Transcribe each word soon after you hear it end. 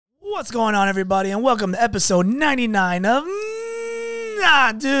What's going on, everybody, and welcome to episode 99 of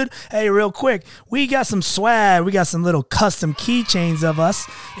Nah, dude. Hey, real quick, we got some swag. We got some little custom keychains of us.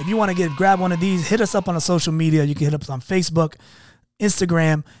 If you want to grab one of these, hit us up on the social media. You can hit us on Facebook,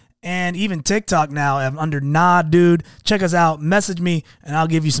 Instagram, and even TikTok now under Nah, dude. Check us out. Message me, and I'll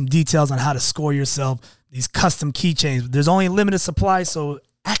give you some details on how to score yourself these custom keychains. There's only a limited supply, so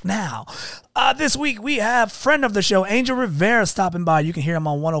act now. This week, we have friend of the show, Angel Rivera, stopping by. You can hear him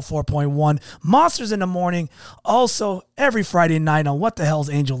on 104.1 Monsters in the Morning. Also, every Friday night on What the Hell's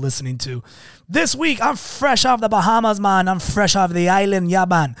Angel Listening To. This week, I'm fresh off the Bahamas, man. I'm fresh off the island,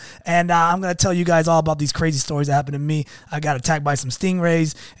 Yaban. And I'm going to tell you guys all about these crazy stories that happened to me. I got attacked by some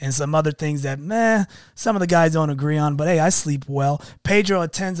stingrays and some other things that, some of the guys don't agree on. But, hey, I sleep well. Pedro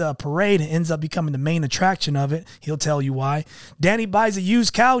attends a parade and ends up becoming the main attraction of it. He'll tell you why. Danny buys a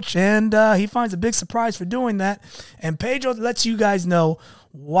used couch, and he finds a big surprise for doing that. And Pedro lets you guys know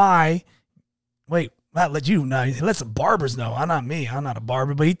why. Wait. Not let you know. He lets the barbers know. I'm not me. I'm not a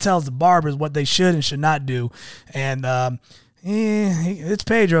barber. But he tells the barbers what they should and should not do. And it's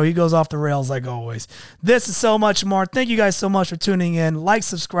Pedro. He goes off the rails like always. This is so much more. Thank you guys so much for tuning in. Like,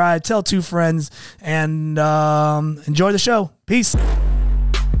 subscribe, tell 2 friends, and enjoy the show. Peace.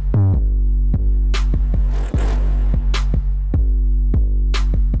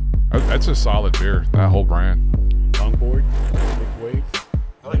 That's a solid beer, that whole brand. Longboard, Big Wave.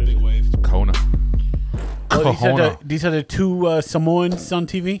 I like Big Wave. Kona. Oh, these are the two Samoans on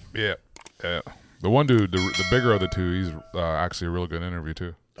TV? Yeah. The one dude, the bigger of the two, he's actually a real good interview,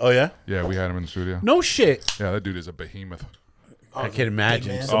 too. Oh, yeah? Yeah, we had him in the studio. No shit. Yeah, that dude is a behemoth. I can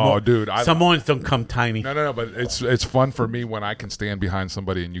imagine. Dude. Samoans don't come tiny. No, but it's fun for me when I can stand behind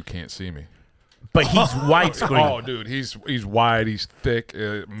somebody and you can't see me. But he's widescreen. Oh, dude, he's wide, he's thick,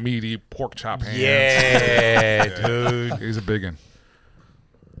 meaty, pork chop hands. Yeah, dude. He's a big one.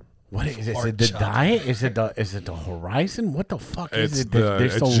 What is it? Is it the diet? Is it the horizon? What the fuck is it?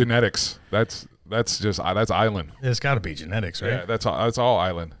 It's genetics. That's island. It's got to be genetics, right? Yeah, that's all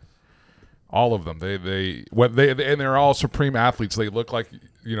island. All of them. And they're all supreme athletes. They look like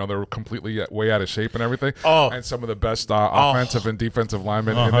they're completely way out of shape and everything. Oh. And some of the best offensive and defensive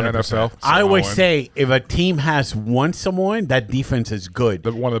linemen in the 100%. NFL. I always say if a team has one Samoan, that defense is good.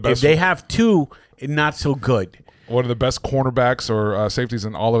 One of the best. If they have two, not so good. One of the best cornerbacks or safeties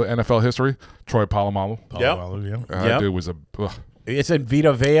in all of NFL history, Troy Polamalu. That dude was It's in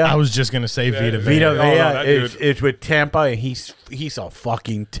Vita Vea. I was just going to say Vita Vea. Vita that Vea dude. is with Tampa, and he's a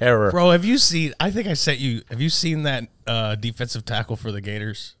fucking terror. Bro, have you seen, I think I sent you, have you seen that defensive tackle for the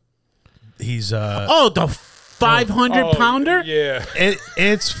Gators? He's the 500-pounder? Yeah.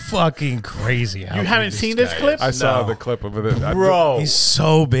 It's fucking crazy. How You haven't seen this clip? I saw the clip of it. Bro. He's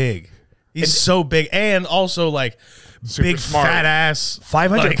so big. He's so big. And also, like, Super big smart. fat ass.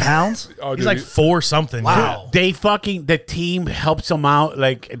 500 pounds? Oh, He's dude, like 4 something. Wow. The team helps them out.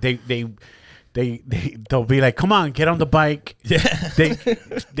 Like, they'll be like, come on, get on the bike. Yeah.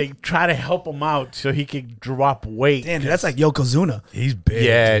 They try to help him out so he can drop weight. Damn, dude, that's like Yokozuna. He's big.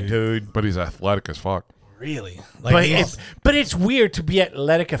 Yeah, dude. dude. But he's athletic as fuck. Really? Like, But it's weird to be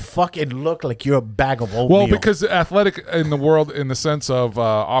athletic and fucking look like you're a bag of oatmeal. Well, because athletic in the world, in the sense of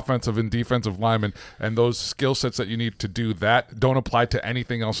offensive and defensive linemen, and those skill sets that you need to do that don't apply to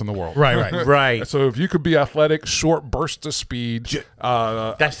anything else in the world. Right. Right. So if you could be athletic, short bursts of speed,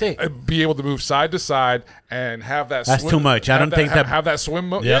 That's it. be able to move side to side and have that. That's swim, too much. I have don't think that- have that swim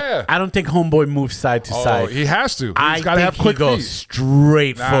mode. Yep. Yeah. I don't think Homeboy moves side to Oh, side. he has to. I He's got to think have quick he goes feet.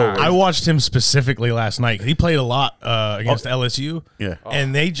 straight Nah. forward. I watched him specifically last night. He played a lot against LSU. Yeah.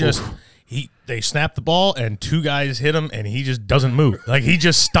 And they just they snap the ball and 2 guys hit him and he just doesn't move. Like he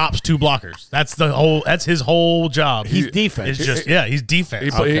just stops 2 blockers. That's his whole job. He's defense. It's just he's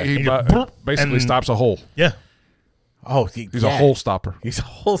defense. He basically And- stops a hole. Yeah. Oh, He's a hole stopper. He's a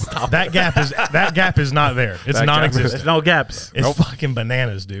hole stopper. That gap is not there. It's That gap non-existent. There's no gaps. It's fucking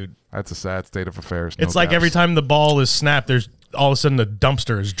bananas, dude. That's a sad state of affairs. It's like every time the ball is snapped, there's all of a sudden a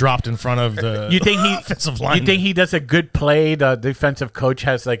dumpster is dropped in front of the You think he? offensive line. You think he does a good play? The defensive coach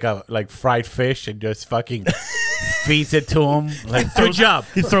has like fried fish and just fucking feeds it to him. Like, good job,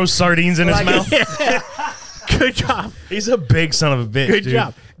 he throws sardines in his mouth? good job, He's a big son of a bitch. good dude.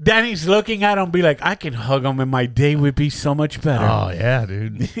 job. Danny's looking at him, be like, I can hug him, and my day would be so much better. Oh yeah,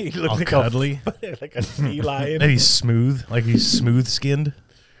 dude. He looks All like cuddly. like a sea lion. And he's smooth, like he's smooth skinned.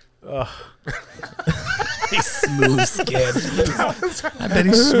 He's smooth skin. I bet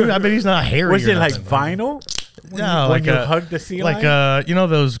he's smooth. I bet he's not hairy. Was or it like nothing. vinyl? No, when like you a hug the sea like lion? you know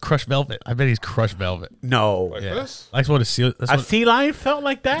those crushed velvet. I bet he's crushed velvet. No, Like this? That's what a seal. That's a what, sea lion felt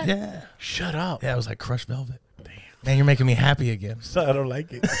like that. yeah, Shut up. yeah. It was like crushed velvet. Man, you're making me happy again. So I don't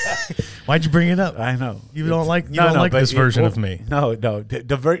like it. Why'd you bring it up? I know. You don't like this version of me. No.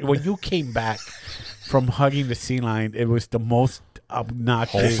 When you came back from hugging the sea lion, it was the most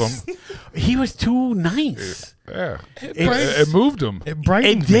obnoxious. Wholesome. He was too nice. Yeah. It moved him. It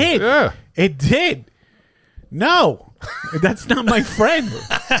brightened It did. Yeah. It did. No, that's not my friend.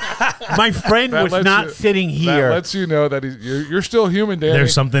 My friend That was lets not you- sitting That here. lets you know that you're still human, Danny.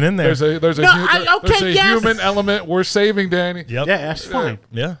 There's something in there. There's a No, okay, there's a yes. human element we're saving, Danny. Yep. Yeah, that's fine.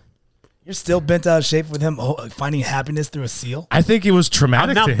 Yeah. You're still bent out of shape with him finding happiness through a seal. I think it was I'm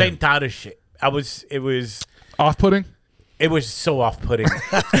traumatic not to him. bent out of shit. It Off-putting. was so off-putting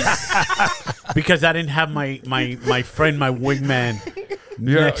because I didn't have my friend, my wingman.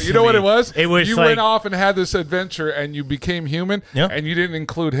 Yeah, next you to know what me. it was? It was you like, went off and had this adventure, and you became human, Yeah. and you didn't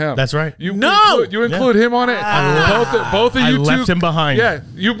include him. That's right. You No! you include him on it. Both of I you two left him behind. Yeah,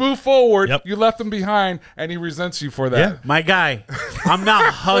 you move forward. Yep. You left him behind, and he resents you for that. Yeah. my guy. I'm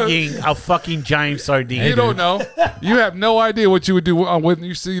not hugging a fucking giant sardine. You don't know. You have no idea what you would do when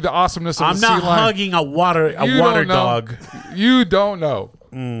you see the awesomeness of I'm the not sea lion. hugging a water You water don't know. dog. You don't know.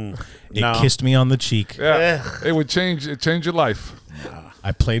 It No. kissed me on the cheek. Yeah, it would change your life.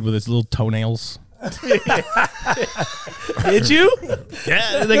 I played with its little toenails. Did you?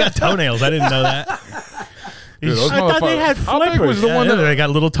 Yeah, they got toenails. I didn't know that. Dude, those I thought they motherfuckers- had How big was flippers. the Yeah, one that? they got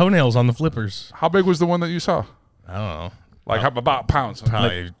little toenails on the flippers. How big was the one that you saw? I don't know. Like how about pounds?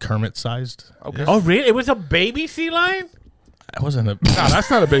 Probably Kermit sized. Okay. Oh, really? It was a baby sea lion? That wasn't a. Nah, that's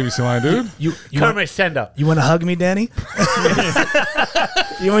not a baby sea lion, dude. You Kermit, send up. want to hug me, Danny?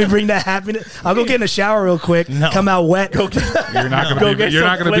 You want me to bring that happiness? I'll go get in the shower real quick. No. Come out wet. You're not Go gonna be. get You're some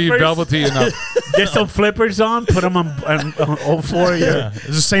not gonna be flippers. velvety enough. Get some flippers on, put them on all four of you. Yeah, it's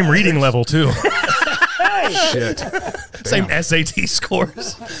the same reading level too. Shit. Same SAT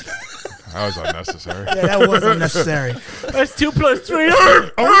scores. That was unnecessary. Yeah, that was unnecessary. That's 2 + 3.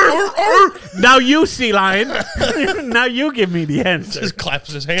 Now you, sea lion. Now you give me the answer. Just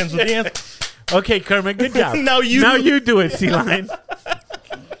claps his hands with the anthem. Okay, Kermit, good job. Now you- Now you do it, sea lion. Wow,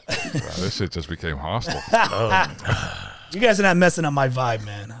 this shit just became hostile. You guys are not messing up my vibe,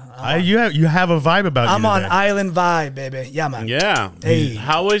 man. You have a vibe about you. I'm on today. island vibe, baby. Yeah, man. Yeah. Hey.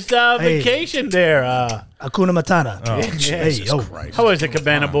 How was Hey. vacation there? Akuna Matata. Hey, Jesus yo. Christ. How was it,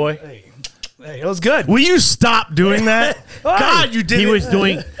 Cabana boy? Hey, it was good. Will you stop doing that? God, you did. He it. was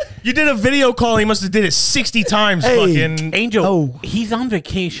doing You did a video call. He must have did it 60 times. Hey. Fucking. Angel. Oh. He's on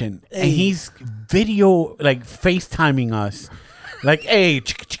vacation and Hey. he's video like FaceTiming us. Like, hey,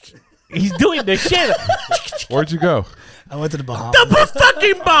 he's doing the shit. Where'd you go? I went to the Bahamas. The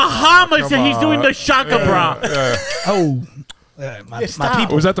fucking Bahamas and he's doing the shaka bra. Oh. Yeah, my stop.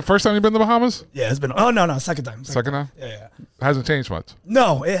 people. Was that the first time you've been to the Bahamas? Yeah, it's been. Oh, no. Second time. Second time? Yeah. Hasn't changed much.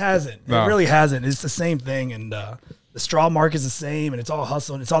 No, it hasn't. No. It really hasn't. It's the same thing. And the straw market's the same. And it's all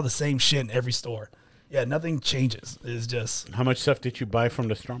hustle. And it's all the same shit in every store. Yeah, nothing changes. It's just How much stuff did you buy from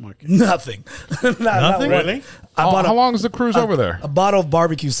the straw market? nothing. Not Nothing? really. Really? I bought How long is the cruise over there? a bottle of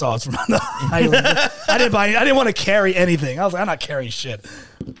barbecue sauce from the island. I didn't want to carry anything. I was like, I'm not carrying shit.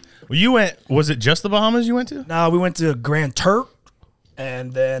 Well, you went. Was it just the Bahamas you went to? No, we went to Grand Turk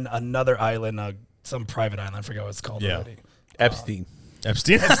and then another island, some private island. I forget what it's called Yeah. already. Epstein.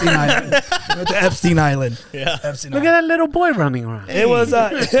 Epstein. Epstein Island. We went to Epstein Island. Yeah. Epstein Look Island. at that little boy running around. It was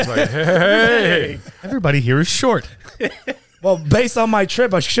Hey, Everybody here is short. well, based on my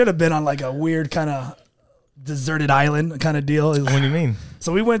trip, I should have been on like a weird kind of deserted island kind of deal. What do you mean?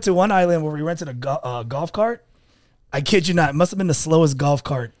 So we went to one island where we rented a golf cart. I kid you not, it must have been the slowest golf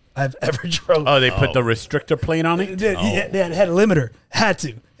cart I've ever drove. Oh, they put the restrictor plate on It it? did. They had a limiter. Had to.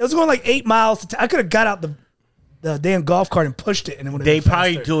 It was going like 8 miles. I could have got out the damn golf cart and pushed it, and it would have They been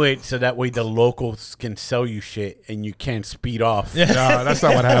probably faster. do it so that way the locals can sell you shit and you can't speed off. no, that's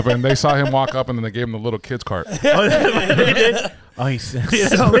not what happened. They saw him walk up and then they gave him the little kid's cart. Oh, he said,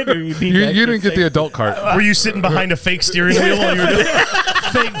 You didn't get the adult cart. Were you sitting behind a fake steering wheel while you were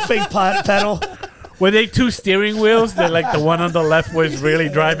doing fake pedal. Were they two steering wheels? That like the one on the left was really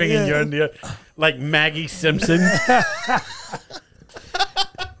driving and you're on the other, like Maggie Simpson.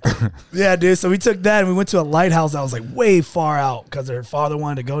 Yeah, dude. So we took that and we went to a lighthouse that was like way far out because her father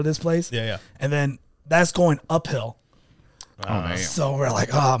wanted to go to this place. Yeah. And then that's going uphill. Oh, man. So we're like,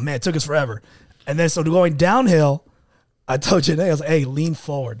 oh man, it took us forever. And then so going downhill, I told Janae, I was like, hey, lean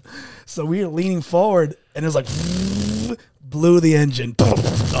forward. So we were leaning forward and it was like blew the engine.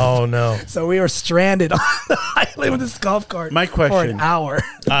 Oh no. So we were stranded on the island with this golf cart My for question. an hour.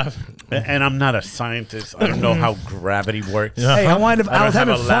 And I'm not a scientist. I don't know how gravity works. Hey, I was I don't have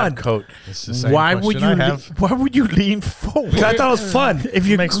having a lab fun. coat. It's the same Why would question you? I have. Why would you lean forward? 'Cause I thought it was fun. If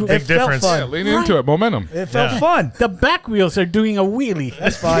you Makes a It big felt difference. fun. Yeah, lean into it. Momentum. It felt Yeah. fun. the back wheels are doing a wheelie.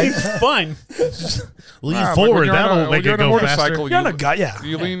 That's fine. It's fun. Lean Ah, but when forward. you're on That'll a- when make you're it on a go motorcycle, faster. You're on a guy, yeah.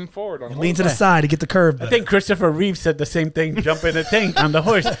 You lean forward. On a Lean to the side to get the curve. I think Christopher Reeve said the same thing. Jump in the thing on the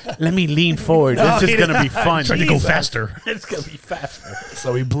horse. Let me lean forward. No, This he is gonna be didn't. fun. Trying to go Jesus. faster. It's gonna be faster.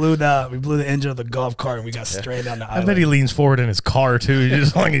 So we blew the engine of the golf cart and we got straight down the I island. bet he leans forward in his car too. He's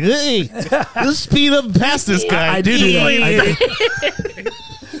just like, "Hey, let's speed up past this guy." I do that. I do.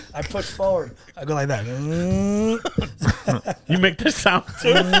 I push forward. I go like that. You make the sound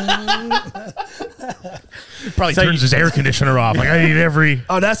too. Probably So turns you- his air conditioner off. Like I need every.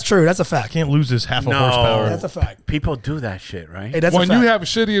 Oh, that's true. That's a fact. Can't lose this half a No. horsepower. That's a fact. People do that shit, right? Hey, that's When a fact. you have a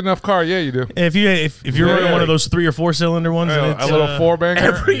shitty enough car, yeah, you do. If you're Yeah, running yeah. one of those 3 or 4 cylinder ones, and A it's, little four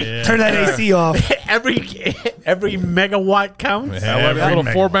banger. Turn that AC off. every megawatt counts. Yeah. A Every little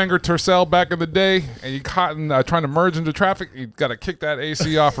mega. four banger Tercel back in the day, and you caught in, trying to merge into traffic. You got to kick that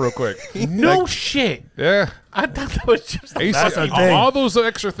AC off real quick. No shit. Yeah, I thought that was just. AC. That's a thing. All those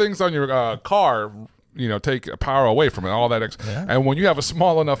extra things on your car, take power away from it. All that extra. And when you have a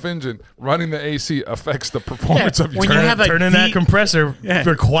small enough engine, running the AC affects the performance Yeah, of your when you car. have a turning that compressor Yeah.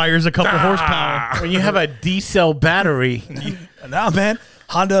 requires a couple horsepower. When you have a D-cell battery, Now, man,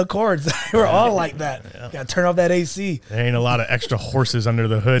 Honda Accords, they were all like that. You got to turn off that AC. There ain't a lot of extra horses under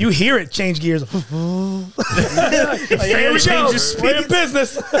the hood. You hear it change gears. Like, here we go. changes We're in speeds.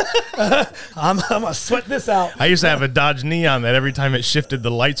 business. I'm going to sweat this out. I used to have a Dodge Neon that every time it shifted,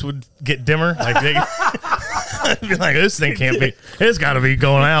 the lights would get dimmer. Like they, I'd be like, this thing can't be. It's got to be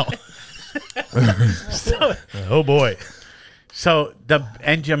going out. Oh boy. so the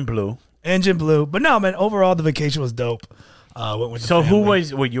engine blew. Engine blew. But no, man, overall, the vacation was dope. Went with the So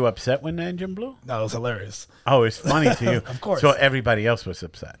family. were you upset when the engine blew? No, it was hilarious. Oh, it's funny to you. Of course. So everybody else was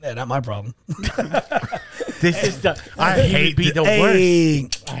upset. Yeah, not my problem. This is the. I he would hate be the worst. Hey,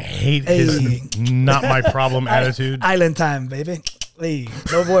 I hate Hey. his not my problem attitude. island time, baby. Hey,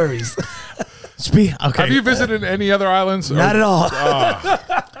 no worries. Okay. Have you visited any other islands? Not at all.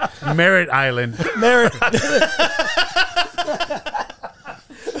 Merritt Island. Merit.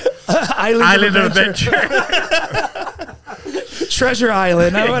 Island of Adventure. Treasure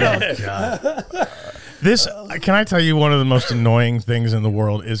Island. I don't know. This can I tell you one of the most annoying things in the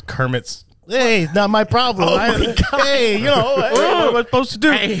world is Kermit's. Hey, not my problem. Hey, what am I supposed to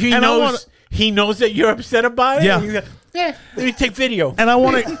do? And he And I knows. wanna- He knows that you're upset about it. Yeah. He's like, yeah. Let me take video. And I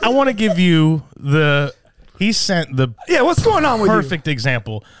want to give you the. He sent the Yeah, what's going on with perfect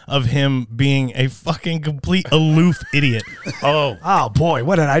example of him being a fucking complete aloof idiot. Oh, you? Oh boy,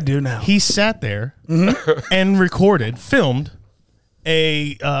 what did I do now? He sat there and filmed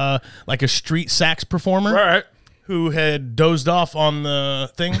a like a street sax performer All right. who had dozed off on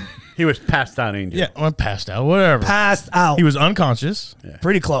the thing. he was passed out, Angel. Yeah, well, passed out, whatever. Passed out. He was unconscious,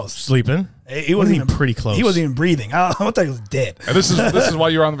 pretty close. sleeping. He wasn't even pretty close. He wasn't even breathing. I thought he was dead. And this is why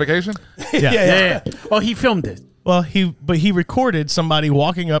you're on vacation. Yeah. Yeah. Oh, he filmed it. Well, he recorded somebody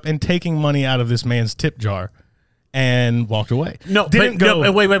walking up and taking money out of this man's tip jar, and walked away. No, didn't but, go.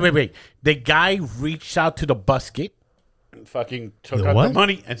 No, wait. The guy reached out to the basket and fucking took The out what? the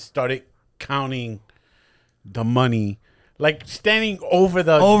money and started counting the money, like standing over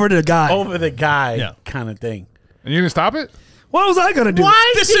the guy, Yeah. kind of thing. And you didn't stop it? What was I gonna do?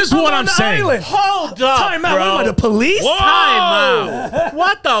 Why? This is what I'm saying. Hold up, Time out. bro. What am I, the police? Time out.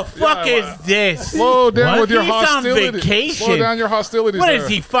 What the fuck Yeah, is this? Slow down What? with your He's on hostility. vacation. Slow down your hostilities. What there. is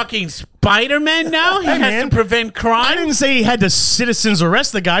he, fucking Spider-Man now? He has man. to prevent crime? I didn't say he had to citizens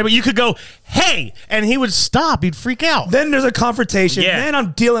arrest the guy, but you could go, hey, and he would stop. He'd freak out. Then there's a confrontation. Yeah. Then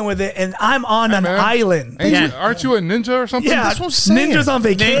I'm dealing with it, and I'm on an man. island. Aren't you a ninja or something? Yeah, That's what I'm saying. Ninjas on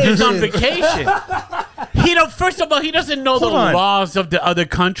vacation. Ninja's on vacation. First of all, he doesn't know Hold the on. laws of the other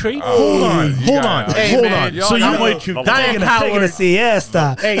country. Hold on. you Hold got on. it. Hey, Hold man, on. y'all So know you with you. Die a taking a coward.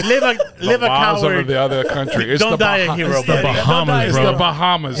 siesta. Hey, live The a laws coward. of the other country. It's Don't the die a hero, It's the buddy. Bahamas, It's bro. the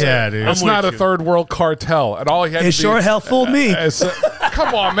Bahamas. Yeah, dude. It's I'm not a with you. third world cartel. And all he had It to be. sure hell fooled me.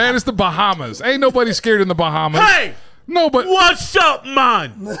 Come on, man. It's the Bahamas. Ain't nobody scared in the Bahamas. Hey, Nobody. what's up,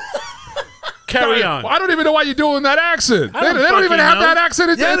 man? Carry on. I don't even know why you're doing that accent. I don't They don't even fucking have know. that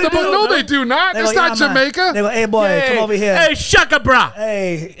accent. Yeah, they do. No, they do not. They It's go, not "Yeah, man." Jamaica. They go, hey boy, come over here. Hey, shaka bra.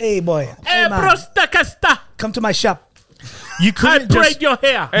 Hey boy. Hey, man, prosta casta. come to my shop. You I couldn't braid just, your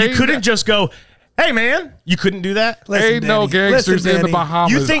hair. you couldn't just go, Hey, man, you couldn't do that? Listen, Ain't no Danny. gangsters Listen, in the Danny.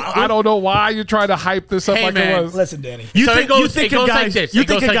 Bahamas. You think- I don't know why you're trying to hype this up Hey, like man. it was. Listen, Danny. You So think, it goes- you think it a goes guy, like this. you It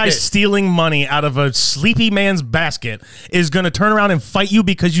think goes a like guy this. stealing money out of a sleepy man's basket is going to turn around and fight you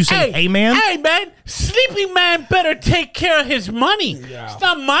because you say, hey, man? Hey, man. Sleepy man better take care of his money. It's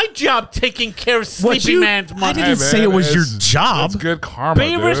not my job taking care of sleepy man's money. I didn't say it was your job. It's good karma,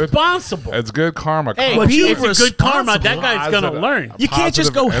 Be dude. responsible. It's good karma. Hey, Karma. you it's a good karma. That responsible. guy's gonna Positive- learn. You can't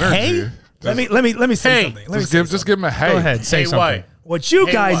just go, positive energy. hey? Let me say Hey, something. Let me Just give him a hey. Go ahead, say Hey, something. what? What you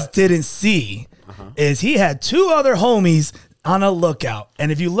Hey, guys what? didn't see is he had two other homies on a lookout.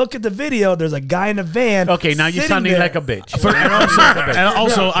 And if you look at the video, there's a guy in a van. Okay, now you're sitting sounding there. like a bitch. And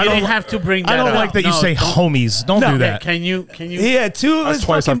also, I You don't didn't have to bring that I don't up. like that you No, say don't- homies. Don't do Okay, that. Can you? He had two of That's his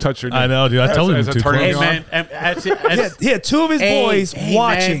twice fucking, I've touched your knee. I know, dude. I told you As to a too turning Hey close. on. man, he had two of his boys hey,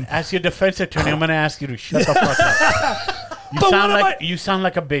 watching. Man, as your defense attorney, I'm gonna ask you to shut the fuck up. But what am You sound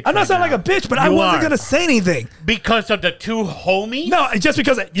like a bitch. I'm not right sounding now. like a bitch, but I You wasn't are. gonna say anything. Because of the two homies. No, just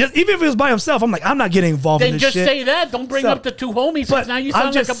because even if it was by himself, I'm like, I'm not getting involved in Then this just shit. say that. Don't bring So- up the two homies. But But now you I'm sound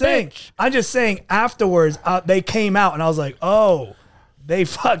like just a saying. bitch. I'm just saying. Afterwards, they came out, and I was like, oh, they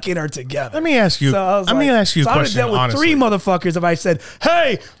fucking are together. Let me ask you. So I was Let me like- ask you a so question. I would have dealt with honestly. three motherfuckers if I said,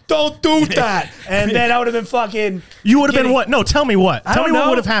 "Hey, don't do that," and then I would have been fucking. You would have been getting- what? No, tell me what. I Tell don't me what know.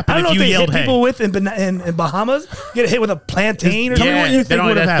 would have I happened don't know if you they yelled hit hey. people with in Bahamas. Get hit with a plantain or Tell me something. what you think would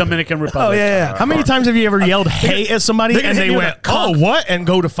have that's happened. Dominican Republic. Oh yeah, yeah. How many times have you ever yelled hey at somebody they're gonna and hit they you with went, a cock. oh, what? And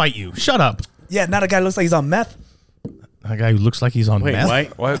go to fight you? Shut up. Yeah, not a guy who looks like he's on meth. A guy who looks like he's on Wait, meth.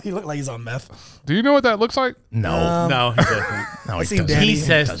 what? What? He looked like he's on meth. Do you know what that looks like? No. No, he doesn't. No, I he seen doesn't. Danny. He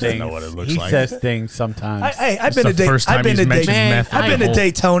says doesn't things. know what it looks he like. says things sometimes. Hey, I've It's been the to Daytona. first time I've been he's to mentioned Daytona. meth. I've been to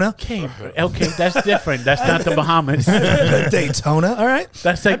Daytona. Okay, that's different. That's not the Bahamas. Daytona. All right.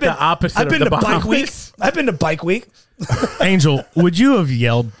 That's like I've been- the opposite I've been of the to Bike Week. Bahamas. I've been to Bike Week. Angel, would you have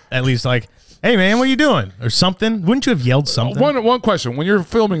yelled at least like, hey, man, what are you doing? Or something? Wouldn't you have yelled something? One question. When you're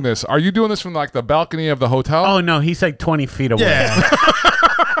filming this, are you doing this from like the balcony of the hotel? Oh no, he's like 20 feet away. Yeah.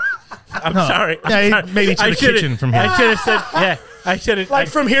 I'm sorry. Yeah, I'm he- sorry. maybe to I the should've- kitchen from here. I should have said yeah. I should have. Like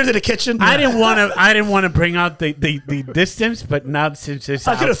from here to the kitchen. I didn't want to bring out the distance, but now since it's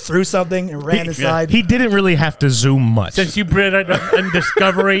I could have threw something and ran inside. He didn't really have to zoom much. since you brought it up in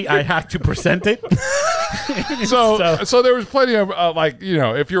Discovery, I have to present it. So there was plenty of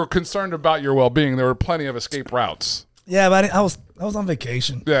if you're concerned about your well-being, there were plenty of escape routes. Yeah, but I was on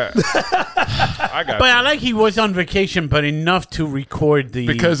vacation. Yeah, I got But you. I like he was on vacation, but enough to record the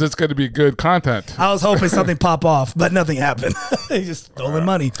Because it's going to be good content. I was hoping something pop off, but nothing happened. They just stolen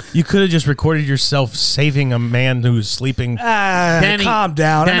money. You could have just recorded yourself saving a man who's sleeping. Danny, Calm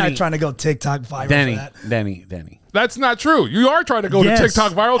down. I'm Danny. not trying to go TikTok viral for Danny, that. Danny. That's not true. You are trying to go Yes, to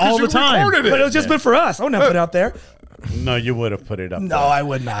TikTok viral all because you the time. recorded it. But it was just been for us. I wouldn't have put it out there. No, you would have put it up. No, I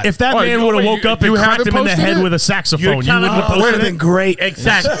would not. If that Oh, man you- would have wait, woke you- up you and cracked haven't him in the posted head it? with a saxophone, You're you telling wouldn't have me- it would posted have it? been great.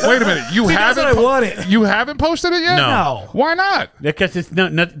 Exactly. Wait a minute. You See, that's haven't what I wanted. You haven't posted it yet? No. Why not? Because it's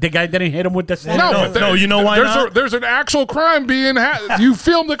not the guy didn't hit him with the snake. No, you know why there's not? there's an actual crime being you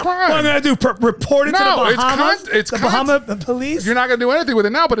filmed the crime. What am I going to do? Report it to No, the it's Bahamas? it's the content. Bahama police? You're not going to do anything with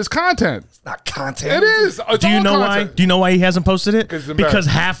it now, but it's content. not content. It is. It's Do you all know content. why? Do you know why he hasn't posted it? 'Cause it's Because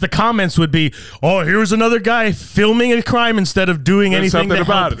embarrassing. half the comments would be, "Oh, here's another guy filming a crime instead of doing There's anything something to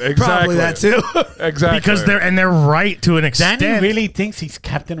about help." it. Exactly. Probably that too. Exactly. Because they're right to an extent. Danny really thinks he's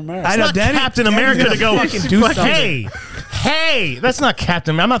Captain America. I It's know, not Danny- Captain Danny's America gonna to go, fucking do something. hey, that's not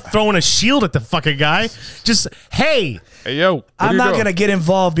Captain. I'm not throwing a shield at the fucking guy. Just, hey. Hey, yo. what are I'm you not doing? going to get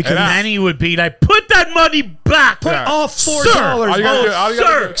involved because Danny would be like, put that money back. put Yeah. all $4. All you gotta do- all you gotta sir, do- all you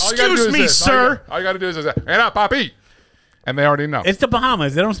gotta excuse do is me, this. sir. All you got to do is this. Hey, up, papi. And they already know. It's the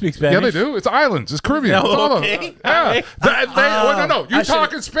Bahamas. They don't speak Spanish. Yeah, they do. It's islands. It's Caribbean. It's all of Okay. them. Yeah. Okay. No. You I should've-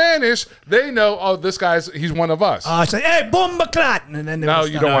 talking Spanish, they know, oh, he's one of us. I say, hey, bomba clat. And then they No,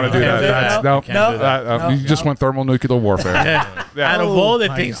 would you stop. don't want to do no, that. That's, no, no, can't do that. you just went thermonuclear warfare. Out of all the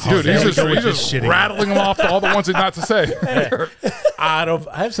things, Dude, There he's we just, go with he's this just shitting. rattling them off to all the ones that not to say.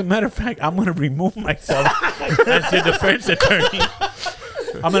 as a matter of fact, I'm going to remove myself as your defense attorney.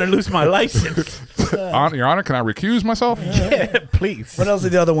 I'm going to lose my license. Your Honor, can I recuse myself? Yeah, please. What else are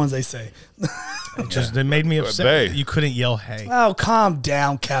the other ones they say? They made me upset. They. that You couldn't yell, hey. Oh, calm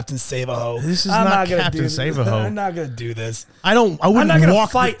down, Captain Save-A-Ho. This is I'm not gonna Captain do this. Save-A-Ho. I'm not going to do this. I I'm wouldn't not going to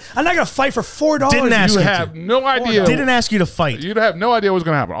walk. fight. I'm not going to fight for $4. Didn't ask You you have to. no idea. Didn't ask you to fight. You'd have no idea what's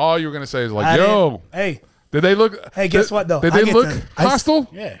going to happen. All you were going to say is like, I yo, didn't- Hey, did they look? Hey, guess what, though? Did I they get look to- hostile?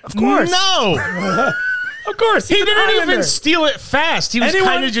 Yeah. of course. No. Of course. He he's an didn't islander. even steal it fast. He was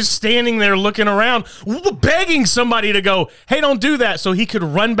Anyone- kind of just standing there looking around, begging somebody to go, hey, don't do that, so he could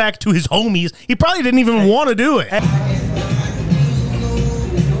run back to his homies. He probably didn't even want to do it.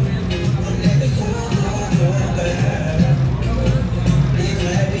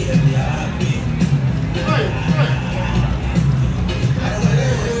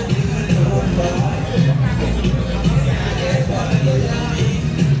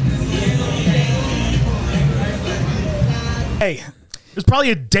 Hey, There's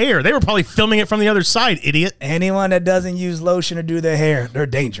probably a dare. They were probably filming it from the other side, idiot. anyone that doesn't use lotion to do their hair, they're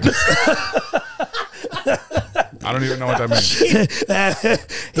dangerous. I don't even know what that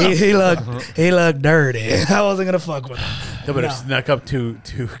means. he looked dirty. I wasn't gonna fuck with him. They would have snuck up to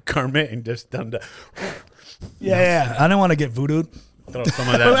Kermit and just done the Yeah. I don't want to get voodooed. throw some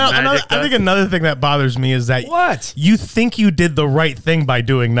of that Well, magic. I think another thing that bothers me is that What? you think you did the right thing by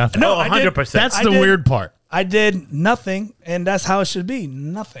doing nothing. No, Oh, I did. 100%. That's I the did. weird part. I did nothing, and that's how it should be.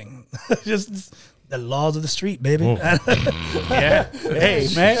 Nothing. Just the laws of the street, baby. Yeah. Hey,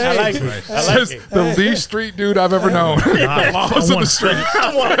 man. I like it. I like Says it. the least street dude I've ever known. The laws of the street.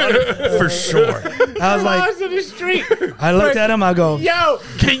 For sure. I was like, Laws of the street. I looked at him. I go, Yo,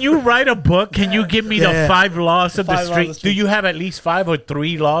 can you write a book? Can you give me Yeah. the 5 laws of the 5 laws of street? the Do street. you have at least 5 or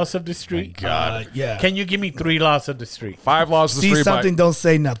 3 laws of the street? yeah. Can you give me 3 laws of the street? 5 laws of the See street. something, don't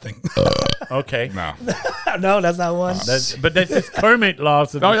say nothing. Okay. No. No, that's not one. But that's just Kermit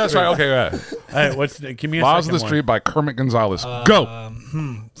laws of the Oh, street. yeah, that's right. Okay, yeah. All right, what's the, give me a Laws of second the Street by Kermit Gonzalez. Go.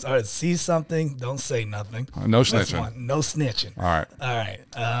 Sorry, see something, don't say nothing. No That's snitching. one. No snitching. All right. All right.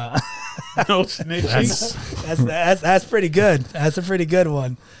 one. No snitching. That's pretty good. That's a pretty good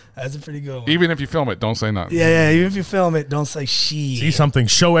one. That's a pretty good one. Even if you film it, don't say nothing. Yeah. Even if you film it, don't say See shit. something,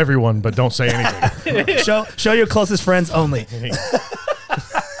 show everyone, but don't say anything. Show your closest friends only.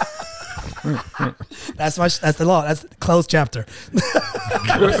 That's the law. That's the closed chapter.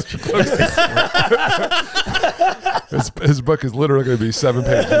 His book is literally going to be 7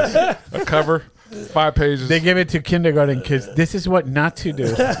 pages. A cover, 5 pages. They give it to kindergarten kids. This is what not to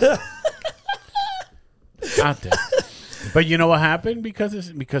do. Out there. But you know what happened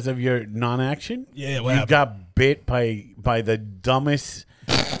because of your non-action? Yeah, what you happened? got bit by the dumbest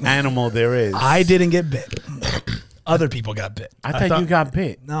animal there is. I didn't get bit. Other people got bit. I thought you got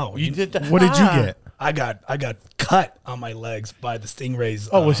bit. No, you did. What did you get? I got cut on my legs by the stingray's.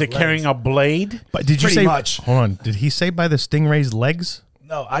 Oh, was it legs. carrying a blade? But did you Pretty say? much. Hold on. Did he say by the stingray's legs?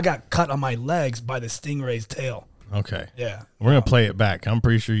 No, I got cut on my legs by the stingray's tail. Okay. Yeah. We're gonna play it back. I'm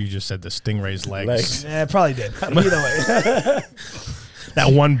pretty sure you just said the stingray's legs. Legs. Yeah, probably did. Either way,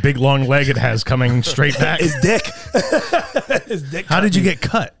 That one big long leg it has coming straight back. his dick. His dick. How cut did you me. get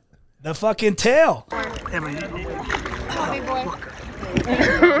cut? The fucking tail?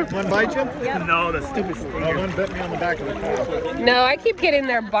 One bite you? No, the stupid thing. Oh, one bit me on the back of the car. No, I keep getting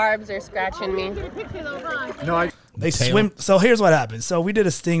their barbs are scratching me. No, I. They Tail. swim. So here's what happened. So we did a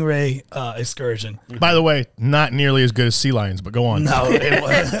stingray excursion. By the way, not nearly as good as sea lions, but go on. No, it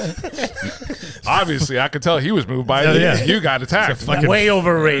was. Obviously, I could tell he was moved by it. Yeah. You got attacked. Fucking Way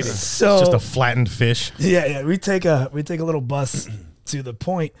overrated. So just a flattened fish. yeah. We take a little bus to the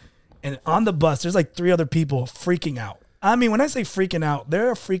point, and on the bus, there's like 3 other people freaking out. I mean, when I say freaking out,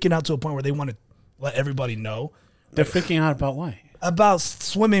 they're freaking out to a point where they want to let everybody know They're freaking out about what? about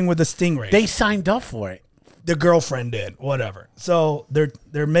swimming with the stingray. They signed up for it. The girlfriend did, whatever. So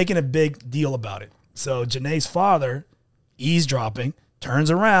they're making a big deal about it. So Janae's father, eavesdropping, turns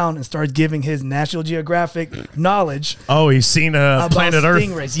around and starts giving his National Geographic knowledge Oh, he's seen about Planet Earth.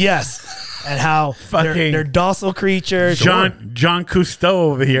 stingrays. Yes, and how Fucking they're docile creatures. John Cousteau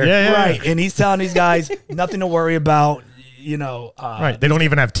over here. Yeah. Right, and he's telling these guys nothing to worry about. You know, Right. They don't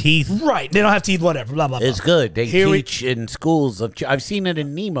even have teeth. Right, they don't have teeth. Whatever. Blah blah. blah. It's good. They Here we- teach in schools of. I've seen it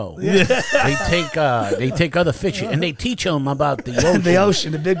in Nemo. They take other fish and they teach them about the ocean, the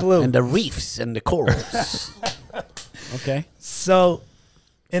ocean, the big blue. and the reefs and the corals. Okay. So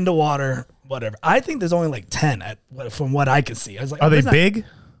in the water, whatever. I think there's only like 10 from what I can see. I was like, Are they there's not- big?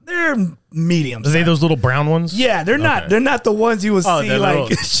 They're medium. Are they those little brown ones? Yeah, they're not. They're not the ones you would Oh, see they're like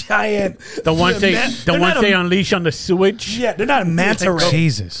little- giant. The ones they they're not a- unleash on the sewage. Yeah, they're not a manta ray.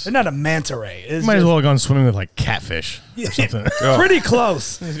 Jesus. They're not a manta ray. It's Might as just- well have gone swimming with like catfish or something. Pretty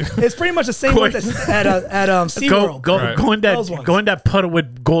close. It's pretty much the same one that's at SeaWorld. Right. Those ones. Go in that puddle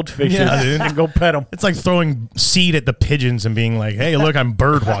with goldfishes Yeah, dude. and go pet them. It's like throwing seed at the pigeons and being like, "Hey, look, I'm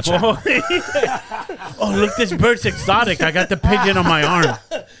bird watching." Oh, look, this bird's exotic. I got the pigeon on my arm.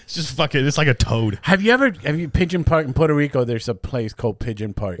 It's just fucking. It's like a toad. Have you Pigeon Park in Puerto Rico? There's a place called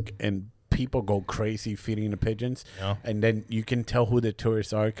Pigeon Park, and people go crazy feeding the pigeons. Yeah. And then you can tell who the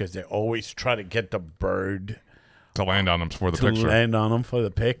tourists are because they always try to get the bird To land on them for the to picture. land on them for the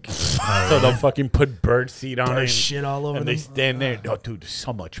pic. So they'll fucking put bird seed on Bird it. shit all over and they them. stand there. Oh, dude, there's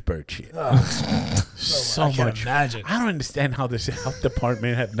so much bird shit. So I can much. imagine. I don't understand how this health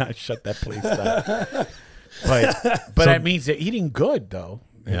department have not shut that place down. But that means they're eating good though.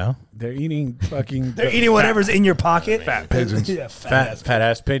 Yeah. They're eating fucking. They're eating whatever's in your pocket. Fat pigeons. Yeah, fat. fat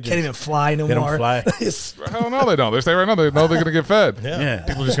ass pigeons. Can't even fly no They don't more. fly. It's- Hell no, they don't. They stay right now. They know they're going to get fed. Yeah.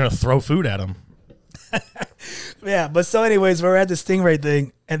 People are just gonna throw food at them. Yeah, but so anyways, we're at the Stingray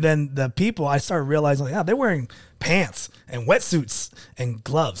thing, and then the people, I started realizing, like, they're wearing pants and wetsuits and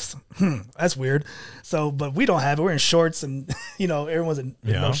gloves. That's weird. So, but we don't have it. We're in shorts, and everyone's in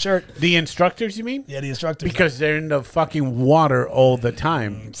no shirt. The instructors, you mean? Yeah, the instructors. Because they're in the fucking water all the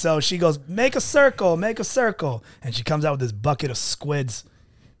time. So she goes, make a circle, and she comes out with this bucket of squids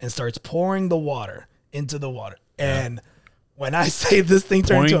and starts pouring the water into the water. And when I say this thing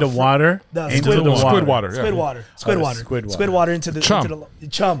turned Pouring into the water squid into the water. Squid water. Squid water. Squid water. squid water. Squid water into the Chum.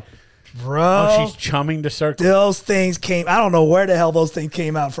 chum. Bro. Oh, she's chumming the circle. Those things came. I don't know where the hell those things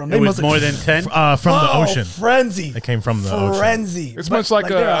came out from. It was more than 10. From the ocean. Frenzy. They came from the ocean. Frenzy. It's But, much like,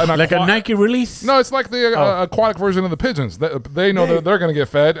 they're an Like a aqua- Nike release? No, it's like the aquatic version of the pigeons. They know that they're going to get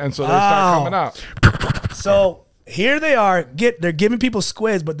fed, and so they start coming out. So here they are. They're giving people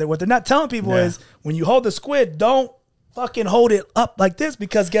squids, but what they're not telling people is when you hold the squid, don't fucking hold it up like this,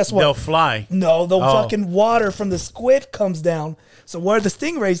 because guess what? They'll fly. No, the fucking water from the squid comes down. So where the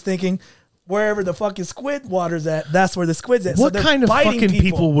stingray's thinking, wherever the fucking squid water's at, that's where the squid's at. So What they're kind of biting fucking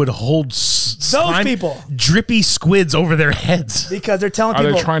people would hold slime, people. drippy squids over their heads? Because they're telling Are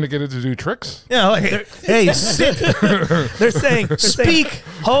people. they trying to get it to do tricks? Yeah, like, hey, sit. They're saying, Speak.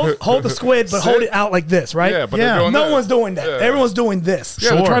 hold the squid, but hold it out like this, right? Yeah, but Yeah. they're doing No that. one's doing that. Yeah. Everyone's doing this.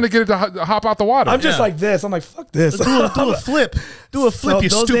 Yeah, they're trying to get it to hop out the water. I'm just like this. I'm like, fuck this. do a flip. Do a flip, So you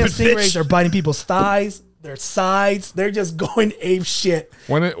those stupid damn stingrays fish. are biting people's thighs, their sides. They're just going ape shit.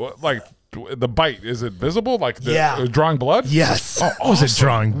 when it like the bite, is it visible? Like drawing blood? Yes. Was it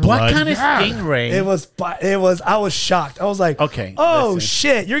drawing blood? What kind of Yeah. stingray? It was. I was shocked. I was like, Okay, oh listen.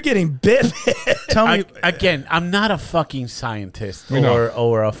 shit, you're getting bit. Tell me. Again, I'm not a fucking scientist know.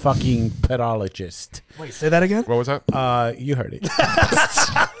 or a fucking pedologist. Wait, say that again. What was that? You heard it.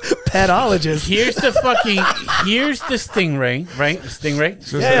 Pedologist. Here's the stingray, right? Stingray.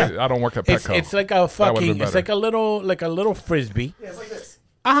 Just Yeah. say, I don't work at Petco. It's like a That would've been fucking. It's better. like a little frisbee. Yeah, it's like this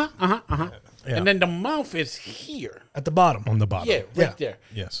And then the mouth is here. at the bottom. On the bottom. Yeah, right Yeah. there.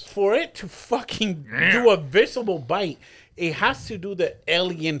 Yes. For it to fucking do a visible bite, it has to do the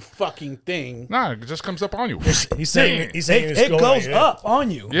alien fucking thing. Nah, it just comes up on you. He's saying it's It going goes like up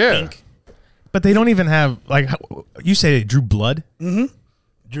on you. Yeah. But they don't even have like you say they drew blood.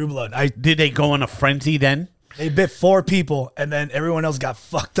 Drew blood. Did they go in a frenzy then? They bit 4 people, and then everyone else got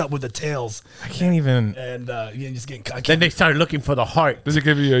fucked up with the tails, I can't even. and you just getting. Then they started looking for the heart. Does it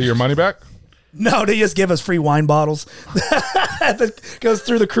give you your money back? No, they just give us free wine bottles. That goes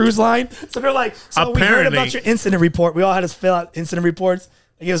through the cruise line. So they're like, so we heard Apparently. about your incident report. We all had to fill out incident reports.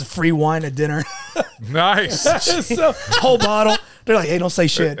 They give us free wine at dinner. Nice. So, whole bottle. They're like, hey, don't say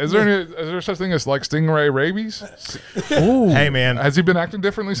shit. Is there such thing as like stingray rabies? Hey man, Has he been acting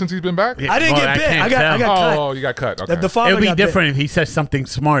differently since he's been back? I didn't Well, get I bit. can't I got tell. cut. Oh, you got cut. Okay. The father It'll be got bit. different if he says something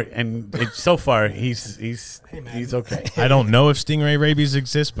smart, and so far he's okay. I don't know if stingray rabies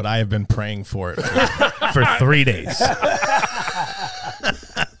exists, but I have been praying for it for 3 days.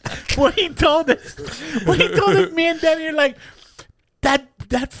 When he told us, me and Danny are like,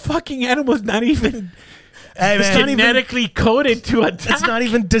 that fucking animal's not even Hey, man. genetically coded to attack. It's not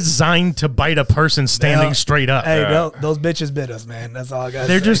even designed to bite a person standing Yeah. straight up. Hey, those bitches bit us, man. That's all I got.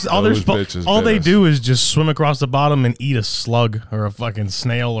 They're just all Those bitches all bit they us. do is just swim across the bottom and eat a slug or a fucking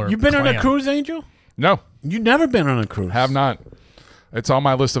snail or. You've been on a clam. cruise, Angel? No, You never been on a cruise. have not. It's on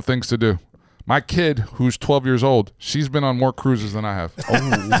my list of things to do. My kid, who's 12 years old, she's been on more cruises than I have.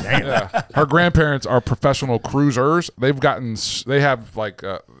 Yeah. Her grandparents are professional cruisers. They have like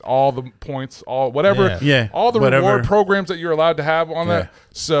all the points, all whatever, Yeah, all the whatever. reward programs that you're allowed to have on Yeah. that.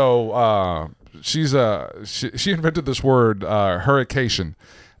 So she invented this word, hurricane.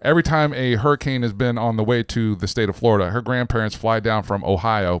 Every time a hurricane has been on the way to the state of Florida, her grandparents fly down from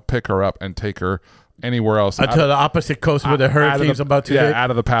Ohio, pick her up, and take her anywhere else. To the opposite coast where the hurricane's about to hit.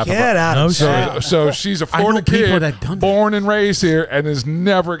 out of the path. Get out No of shit. town. So she's a Florida know people kid, that done that. born and raised here, and has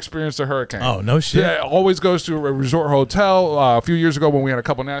never experienced a hurricane. Oh, no shit. Yeah, always goes to a resort hotel. A few years ago, when we had a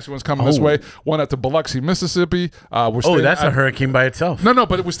couple nasty ones coming this way, one at the Biloxi, Mississippi. We're staying That's a at- hurricane by itself. No,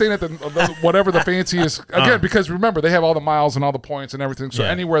 but we're staying at the whatever the fanciest. Again, because remember they have all the miles and all the points and everything. So Yeah.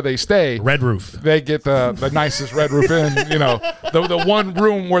 anywhere they stay, Red roof. they get the nicest red roof in. You know, the one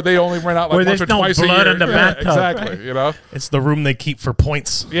room where they only rent out like Where once there's or no twice a blood year. in the Yeah, bathtub. exactly. You know. It's the room they keep for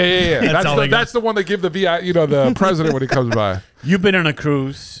points. Yeah. That's all they got. That's the one they give the VI, the president when he comes by. You've been on a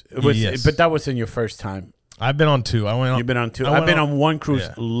cruise, Yes. but that wasn't your first time. I've been on 2. I went on. You've been on 2. I I've went been on 1 cruise,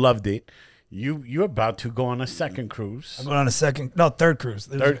 Yeah. loved it. You're about to go on a second cruise. I'm going on a third cruise.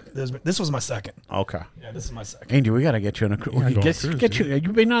 This was my second. Okay. Yeah, this is my second. Angel, we gotta get you on a cruise. go on a cruise, Get you.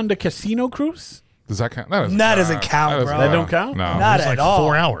 You been on the casino cruise? Does that count? That doesn't count, bro. That don't count? No. Not It's at like all.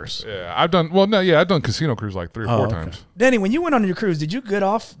 4 hours. Yeah, I've done casino cruise like 3 or 4 okay. times. Denny, when you went on your cruise, did you get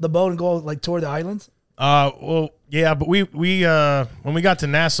off the boat and go like toward the islands? Well, yeah, but we when we got to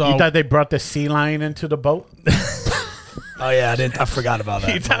Nassau, You thought they brought the sea lion into the boat? Oh yeah, I didn't. I forgot about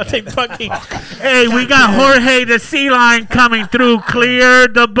You that. thought they fucking. Hey, we got Jorge the sea lion coming through. Clear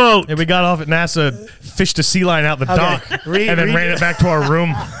the boat. we got off at NASA, fished a sea lion out the dock, Read- and then read- ran it back to our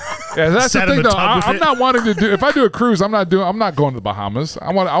room. Yeah, that's Sat the in thing the though. tub with I'm it. not wanting to do. If I do a cruise, I'm not going to the Bahamas.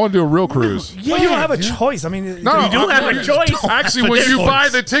 I want to do a real cruise. Well, you don't have a choice. I mean, No, You do have a choice. Actually, when you buy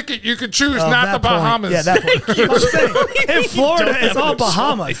the ticket, you can choose not the Bahamas. Yeah, that point. I'm saying, in Florida, it's all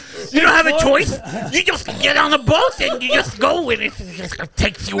Bahamas. You don't have a choice. You just get on the boat and you just go and it just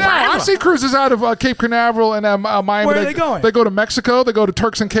takes you No, I wherever. see cruises out of Cape Canaveral and Miami. Where are they going? They go to Mexico. They go to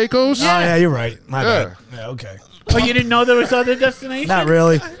Turks and Caicos. Oh yeah, you're right. My Yeah. bad. Yeah, okay. Oh, you didn't know there was other destinations? Not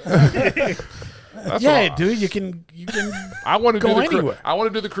really. That's Yeah, what dude, you can. I want to Go do the anywhere. I want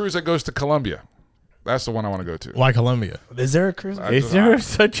to do the cruise that goes to Colombia. That's the one I want to go to. Why Colombia? Is there a cruise? Is there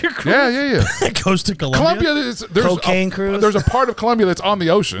such a cruise? Yeah. It goes to Colombia. Colombia is there's Cocaine cruise? There's a part of Colombia that's on the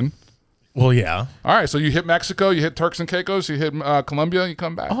ocean. Well, yeah. All right, so you hit Mexico, you hit Turks and Caicos, you hit Colombia, you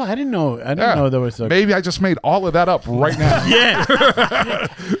come back. Oh, I didn't know. I didn't know there was a. Maybe I just made all of that up right now. Yeah.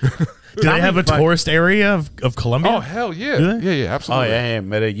 Do they have a tourist area of Colombia? Oh hell yeah, Do they? yeah, Oh absolutely. yeah,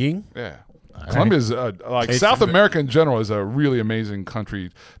 Medellin. Yeah. Colombia is like South America in general is a really amazing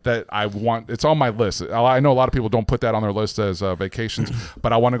country that I want. It's on my list. I know a lot of people don't put that on their list as vacations,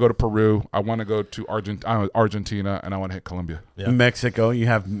 but I want to go to Peru. I want to go to Argentina, and I want to hit Colombia. Yeah. Mexico. You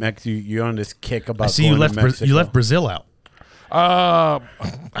have You're on this kick about. I see you going to left. You left Brazil out.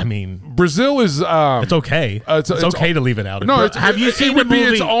 I mean, Brazil is it's okay. it's okay to leave it out. no. Have you seen it would the be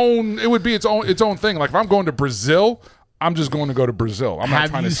movie? its own. It would be its own thing. Like if I'm going to Brazil, I'm just going to go to Brazil. I'm not Have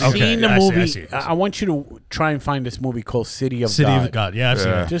trying you to see. Okay, seen the I see, I movie? see. I want you to try and find this movie called City of City God. of God. Yeah, I've seen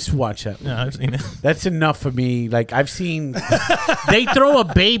Yeah. it. Just watch that. Yeah, I've seen it. That's enough for me. Like I've seen, they throw a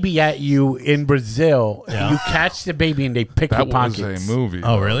baby at you in Brazil. Yeah. You catch the baby and they pick That your was pockets. a movie.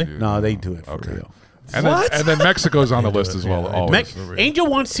 Oh, really? dude. No, they do it for Okay. real. And What? then Mexico's on the list as well. Yeah, Always. Angel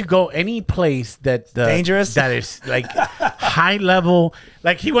wants to go any place that Dangerous? that is like high level.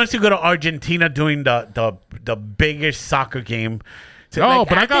 Like he wants to go to Argentina doing the biggest soccer game. So, No, like,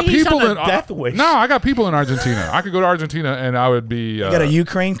 but I got think he's people on in a death wish. No, I got people in Argentina. I could go to Argentina and I would be You got a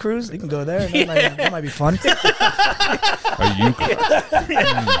Ukraine cruise? You can go there. That might be fun. a Ukraine.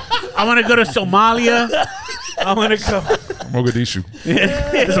 I want to go to Somalia. I want to go. Mogadishu.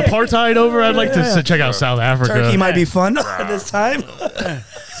 Is apartheid over? I'd like to check out South Africa. Turkey might be fun at this time.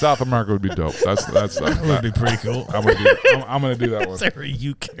 South America would be dope. That's That would be pretty cool. I'm gonna do that one. Is there a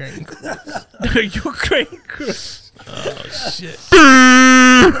Ukraine? Ukraine cruise. Shit.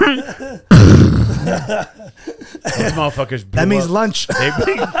 Those motherfuckers blew That means up. lunch.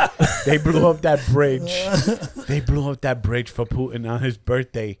 They blew up that bridge. They blew up that bridge for Putin on his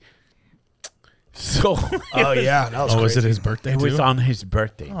birthday. So Oh yeah, that was Oh, is crazy. it his birthday it was too? on his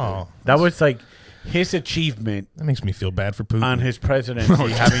birthday. Oh. That was like his achievement That makes me feel bad for Putin. on his presidency,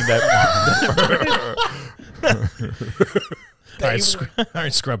 having that. All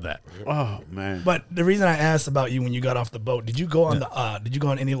right, scrub that. Oh man! But the reason I asked about you when you got off the boat, did you go on did you go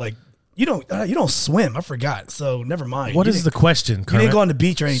on any like you don't swim? I forgot. So never mind. What You is the didn't- question, You Kermit? didn't go on the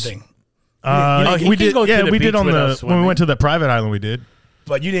beach or anything, Oh, he we can did. go to Yeah, the we beach did on without when we swimming. went to that private island. We did.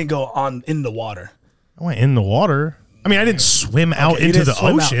 but you didn't go on in the water. I went in the water. I mean, I didn't swim out You into didn't the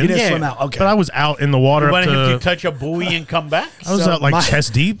swim out. ocean. You didn't Yeah. swim out. Okay. But I was out in the water What up if you to. touch a buoy and come back? I was So out like my-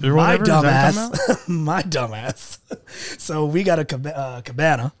 chest deep or my whatever. Is that what you're talking about? dumbass, my dumbass. So we got a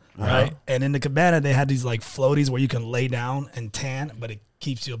cabana, right? And in the cabana, they had these like floaties where you can lay down and tan, but it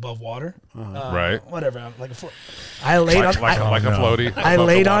keeps you above water. Right. Whatever. Like I laid on. Like a no. floaty. I above the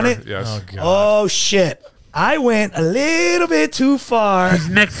laid on water. it? Yes. Oh, God. Oh shit! I went a little bit too far,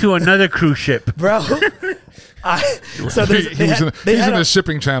 Next to another cruise ship. bro. So there's, He's in the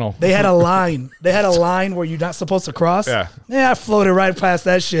shipping channel. They had a line. They had a line where you're not supposed to cross. Yeah. Yeah, I floated right past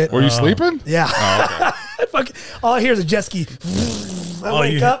that shit. Were you sleeping? Yeah. Oh, okay. All I hear is a jet ski. I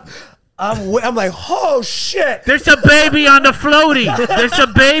wake you- up. I'm like, oh shit. There's a baby on the floaty. There's a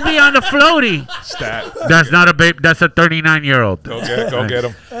baby on the floaty. Stat. That's not a baby. That's a 39-year-old. Go get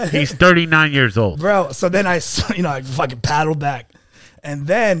him. He's 39 years old. Bro, so then I fucking paddled back. And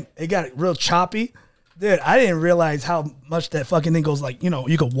then it got real choppy. Dude, I didn't realize how much that fucking thing goes. Like,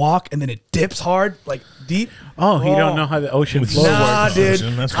 you could walk and then it dips hard, like deep. Oh, you don't know how the ocean floor Nah, works. dude.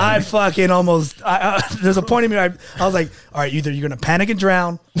 That's I funny. fucking almost. There's a point in me. I was like, all right, either you're gonna panic and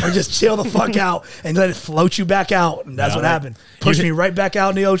drown, or just chill the fuck out and let it float you back out. And that's what happened. Pushed me right back out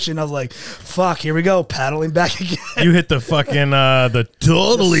in the ocean. I was like, fuck, here we go, paddling back again. You hit the fucking the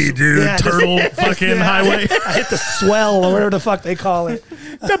totally dude Yeah, turtle fucking Yeah, highway. I hit the swell or whatever the fuck they call it.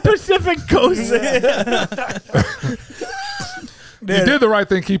 The Pacific Coast. You did the right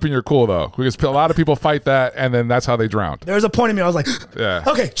thing keeping your cool though, because a lot of people fight that, and then that's how they drowned. There was a point in me. I was like, Yeah.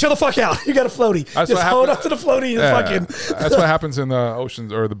 okay, chill the fuck out. You got a floaty. That's Just what hold happened- up to the floaty and Yeah. fucking. That's what happens in the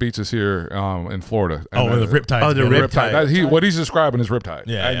oceans or the beaches here in Florida. Oh, And the riptide. Oh, the riptide. What he's describing is riptide.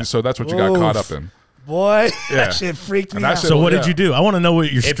 Yeah, And yeah. so that's what you got caught up in. Boy, Yeah. that shit freaked me And that out. shit- So what did Yeah. you do? I want to know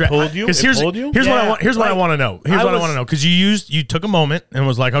what your strategy. pulled you? Because It here's pulled you? here's what I Yeah. want. Here's what I Like, want to know. Here's I what I was- want to know. Because you took a moment and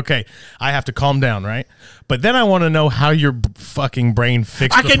was like, okay, I have to calm down, right? But then I want to know how your fucking brain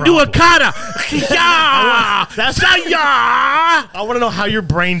fixed. I the can do a problem. kata. Yeah. That's Yeah. I want to know how your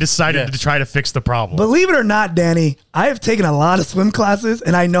brain decided to try to fix the problem. Believe it or not, Danny, I have taken a lot of swim classes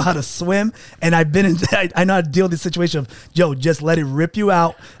and I know how to swim. And I've been in, I know how to deal with the situation of, Joe, just let it rip you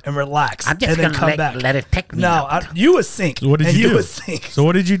out and relax. I'm just and then gonna come let- back. let it take me No, out. you would sink. So what did and you do? would sink. So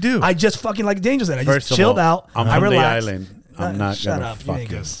what did you do? I just fucking, like Danger said, I First just of chilled all, out. I'm I from the relaxed. island. I'm not Shut gonna up. You fuck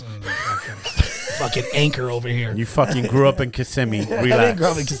ain't you. fucking anchor over here. You fucking grew up in Kissimmee. I didn't Relax.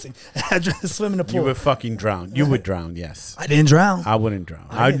 grow up in Kissimmee. I just swim in the You pool. would fucking drown. You would drown, yes. I didn't drown. I wouldn't drown.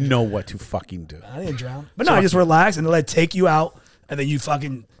 I know what to fucking do. I didn't drown. But no, I just relaxed and let it take you out. And then you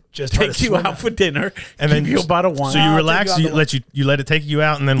fucking just try Take to you swim out for dinner and give then you a bottle of wine. So you I'll relax. take you out You let it take you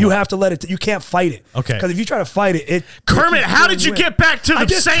out, and then You what? have to let it. You can't fight it. Okay. Because if you try to fight it, Kermit, how did you get back to the I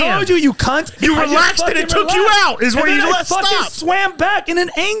just sand? told you, you cunt. You I just relaxed and it fucking took you relaxed. out, is And where then you I let fucking stop. swam back in an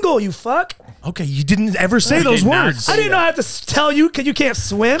angle. You fuck. Okay, you didn't ever say You those did not words. say I didn't know I have to tell you because you can't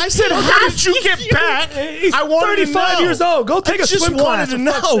swim. I said, how did you get back? He's I wanted 35 to know. years old. Go take I a just swim wanted class, to for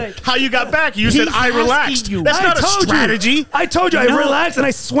fuck's know sake. how you got back. You said He's I relaxed. asking you. That's I not a told strategy. You. I told you I No. relaxed and I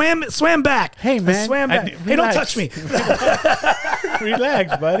swam back. Hey, I man. swam back. Hey, don't touch me.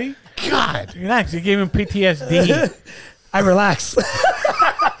 Relax, buddy. God, Relax. You gave him PTSD. I relaxed.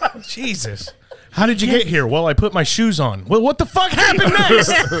 Jesus. How did you get here? Well, I put my shoes on. Well, what the fuck happened next?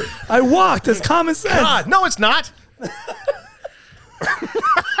 I walked. It's common sense. God, no, it's not.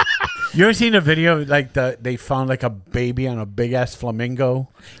 You ever seen a video like they found like a baby on a big ass flamingo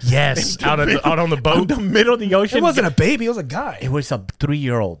Yes, out on the in boat. the middle of the ocean? It wasn't a baby. It was a guy. It was a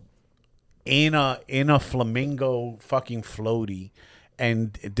 3-year-old in a flamingo fucking floaty,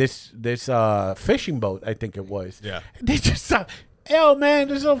 and this fishing boat, I think it was. Yeah. They just saw, yo man,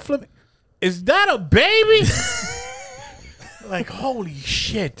 this little flamingo. Is that a baby? Like holy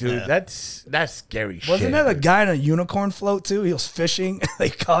shit, dude. That's scary shit. Wasn't that a dude. guy in a unicorn float too? He was fishing. They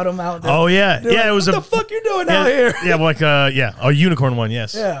caught him out there. Oh yeah, They're yeah. like, It was what a the fuck you doing yeah, out here? Yeah, like a unicorn one.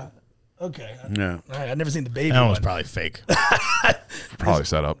 Yes. Yeah. Okay. Yeah. All right. I've never seen the baby That one one. was probably fake. Probably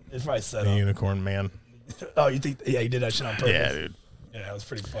set up. It's probably set The up. unicorn man. Oh, you think? Yeah, you did that shit on purpose. Yeah, dude. Yeah, it was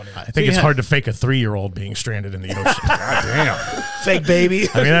pretty funny. I think it's hard to fake a 3-year-old being stranded in the ocean. God damn. Fake baby.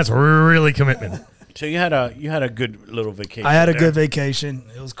 I mean, that's really commitment. So you had a good little vacation. I had a there. good vacation.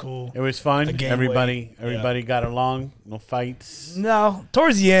 It was cool. It was fun. I gained Everybody got along. No fights. No,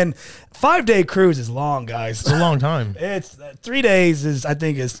 towards the end, 5-day cruise is long, guys. It's a long time. It's 3 days is I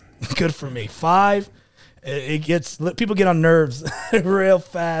think is good for me. 5, it gets people get on nerves real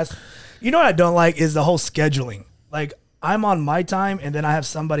fast. You know what I don't like is the whole scheduling. Like I'm on my time and then I have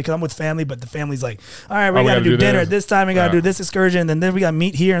somebody because I'm with family, but the family's like, all right, we we got to gotta do do dinner this. at this time. We got to Yeah. do this excursion, and then we got to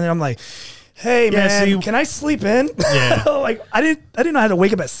meet here, and then I'm like. Hey Yeah, man, see- can I sleep in? Yeah. Like I didn't know how to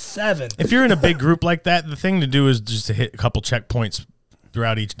wake up at 7. If you're in a big group like that, the thing to do is just to hit a couple checkpoints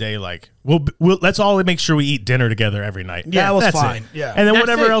throughout each day. Like we'll let's all make sure we eat dinner together every night. That was that's fine. it. Yeah. And then That's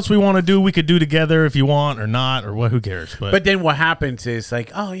whatever it. else we want to do, we could do together if you want or not or what. Who cares? But then what happens is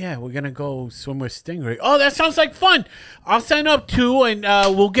like, oh yeah, we're gonna go swim with Stingray. Oh, that sounds like fun. I'll sign up too, and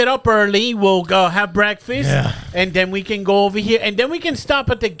we'll get up early. We'll go have breakfast, Yeah. and then we can go over here, and then we can stop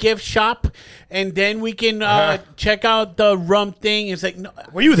at the gift shop, and then we can check out the rum thing. It's like, no,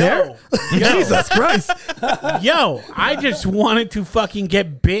 Were you there? Jesus Christ. yo, I just wanted to fucking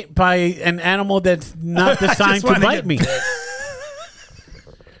get bit by an animal that's not designed to wanted to bite get me.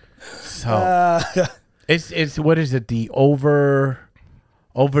 So it's what is it? The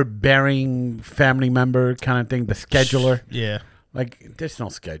overbearing family member kind of thing, the scheduler. yeah. Like there's no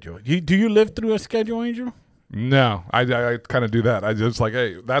schedule. Do you live through a schedule, Angel? No, I kind of do that. I just like,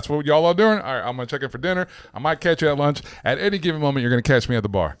 hey, that's what y'all are doing. All right, I'm gonna check in for dinner. I might catch you at lunch. At any given moment, you're gonna catch me at the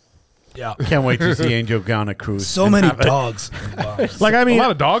bar. Yeah. Can't wait to see Angel go on a cruise. So many dogs. Like, I A mean,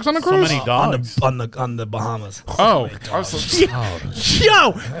 lot of dogs on the So cruise. many dogs. on the Bahamas. Oh, I was- Yo,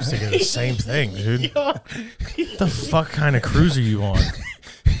 I was thinking the same thing, dude. What the fuck kind of cruise are you on?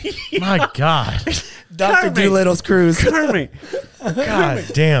 My God. Dr. Doolittle's cruise. Kermit. God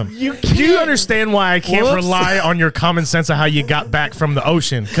damn. You Do you understand why I can't Whoops. rely on your common sense of how you got back from the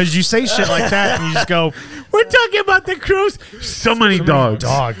ocean? Because you say shit like that and you just go, We're talking about the cruise. So many dogs.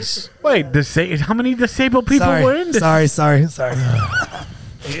 dogs. Wait, how many disabled people were in sorry, this? sorry.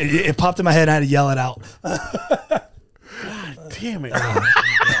 It popped in my head. I had to yell it out. Damn it.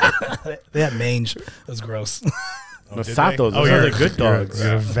 They had mange. It was gross. Masato, those are you're the good dogs.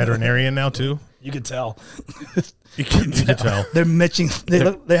 You're a veterinarian now, too? You could tell. You can You could tell. They're mitching.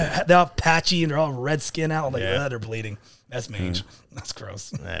 They're all patchy and they're all red skin out. Like, they're bleeding. That's mange. That's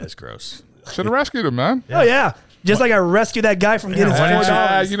gross. That is gross. should have rescued him, man. Oh, yeah. Just like I rescued that guy from getting his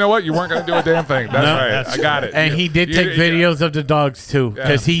 $4. You know what? You weren't going to do a damn thing. That's right. I got it. And he did take videos of the dogs too,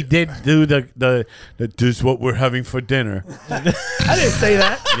 because he did do the this is what we're having for dinner. I didn't say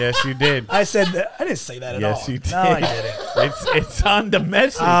that. Yes, you did. I said that. I didn't say that at all. Yes, you did. No, I didn't. It's on the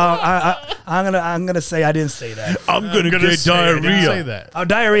message. I'm gonna say I didn't say that. I'm gonna get I didn't say diarrhea. that. Oh,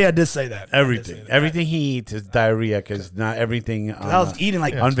 diarrhea. I did say that. Everything he eats is diarrhea, because not everything I was eating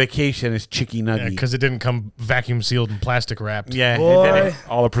like on vacation is chicky nuggy. Because it didn't come vacuum sealed and plastic wrapped. Yeah, Boy. it didn't,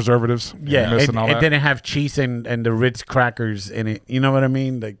 All the preservatives. yeah, Missing all it that. didn't have cheese and the Ritz crackers in it. You know what I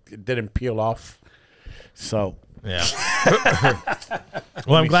mean? Like, it didn't peel off. So Yeah.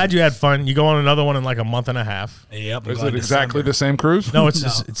 Well, I'm glad you had fun. You go on another one in like a month and a half. Yep. Is it exactly the same cruise? No, it's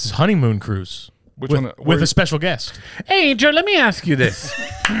it's honeymoon cruise. Which with, one? with a special guest. hey, Angel, let me ask you this.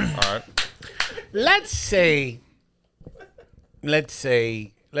 All right. let's say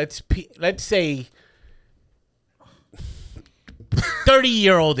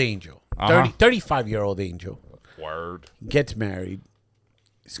 30-year-old Angel, 35-year-old Angel Word. gets married.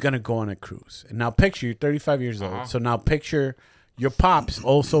 He's gonna go on a cruise, and now picture you're 35 years old. So now picture your pops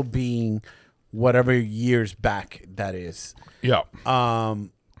also being whatever years back that is, Yeah. and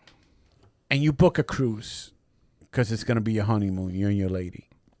you book a cruise because it's gonna be your honeymoon. You and your lady,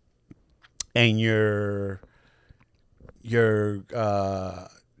 and your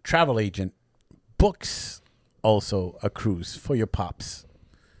travel agent books also a cruise for your pops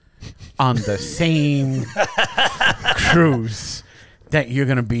on the same cruise that you're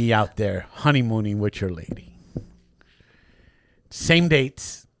gonna be out there honeymooning with your lady. Same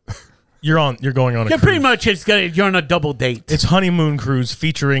dates. You're going on a Yeah, cruise. pretty much you're on a double date. It's honeymoon cruise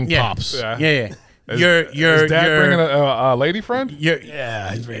featuring Yeah. pops. Yeah. yeah. Is Your Dad bringing a lady friend?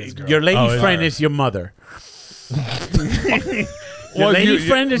 Yeah. He's bringing his girl. your lady Oh, friend yeah. is your mother. Your Well, lady you-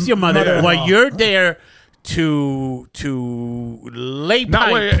 friend is your mother. Mother-in-law. Well, you're there to lay No,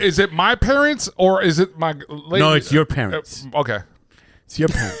 pipe. wait. Is it my parents or is it my lady? No, it's your parents. Okay. It's your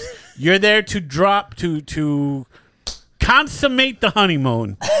parents. You're there to drop to consummate the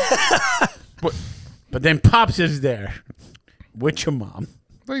honeymoon. But then Pops is there with your mom.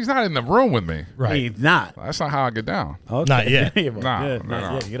 But he's not in the room with me. Right. He's not. That's not how I get down. Not yet. Yeah, No, not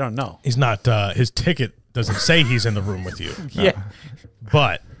no. yet. You don't know. He's not. His ticket doesn't say he's in the room with you, Yeah.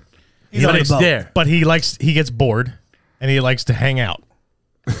 but He's on the boat. there. but he gets bored and he likes to hang out.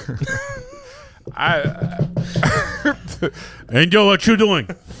 Angel, what you doing?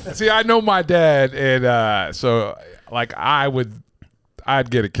 See, I know my dad, and so like I'd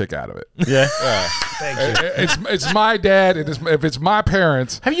get a kick out of it. Yeah. It's my dad, and if it's my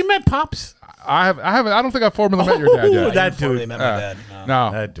parents, Have you met Pops? I don't think I've formally met your dad yet. that Before they dude. met my dad.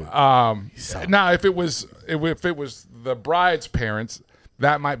 No. That dude. Now if it was the bride's parents,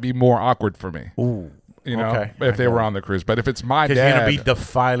 that might be more awkward for me. Ooh. You know, Okay. if they were on the cruise. But if it's my Because dad, you're going to be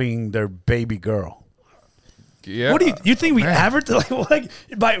defiling their baby girl. yeah. What do you think we advertise?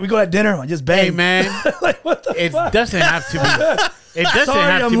 Like, we go at dinner and just bang. Hey, man. Like, what the It fuck? doesn't have to be. It doesn't Sorry,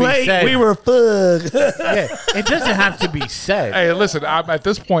 have I'm to be late. said. We were fucked. Yeah, it doesn't have to be said. Hey, listen. At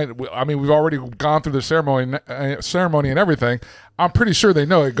this point, I mean, we've already gone through the ceremony and everything. I'm pretty sure they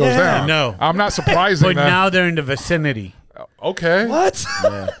know it goes Yeah. down. No. I'm not surprising But them. now they're in the vicinity. Okay, What?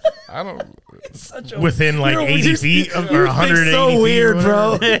 I don't. Such a, Within like you're- 80 you- feet of, you or think 180 so feet or weird,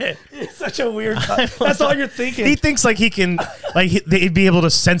 whatever. bro. You're such a weird. That's all you're thinking. He thinks like he can, like they'd be able to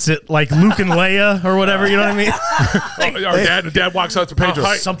sense it, like Luke and Leia or whatever. You know what I mean? Our dad walks up to Pedro.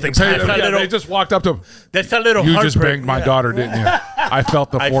 Something's Pedro, happening. yeah, they just walked up to him. That's a little You heartbreak. just banged my daughter, didn't you? I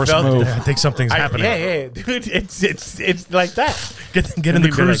felt the force felt move. I think something's happening. Yeah, dude, it's like that. Get in the Maybe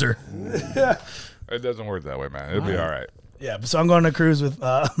like- cruiser. It doesn't work that way, man. It'll be all right. Yeah, so I'm going on a cruise with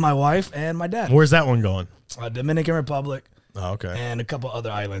my wife and my dad. Where's that one going? Dominican Republic. Oh, okay. and a couple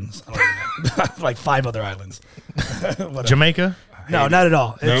other islands. I don't know. Like 5 other islands. Whatever. Jamaica? No, not at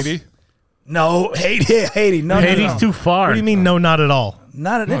all. It's- Haiti? No, Haiti. No, Haiti's no. too far. What do you mean, no, not at all?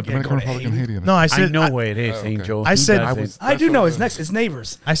 Not at No, all. Dominican Republic and Haiti. No, I said I know where it is, Oh, okay. Angel. I He said- doesn't. I do know it's next. It's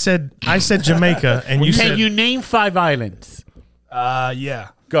neighbors. I said Jamaica, and you Can said you name 5 islands? Yeah.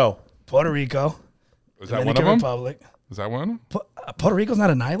 Go. Puerto Rico, Is that one Dominican of them? Republic. Is that one of them? Puerto Rico's not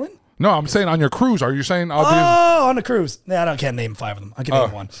an island? No, I'm saying on your cruise. Are you saying I'll Oh, on the cruise. Yeah, I can't name 5 of them. I can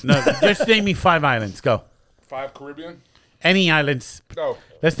name one. No, just name me 5 islands. Go. do 5 Caribbean? Any islands. No.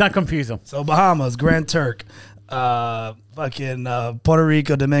 Let's not confuse them. So Bahamas, Grand Turk, Puerto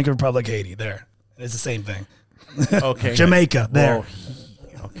Rico, Dominican Republic, Haiti. There. It's the same thing. Okay. Jamaica. There.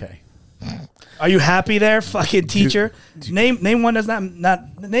 Whoa. Okay. Are you happy there, fucking teacher? Name one that's not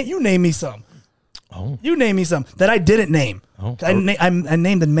you name me some. Oh. You name me some that I didn't name. Oh. I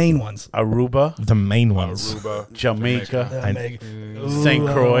named the main ones. Aruba, the main ones. Aruba. Jamaica, St.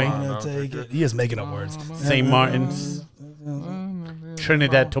 Croix, He is making up words. St. Martin's,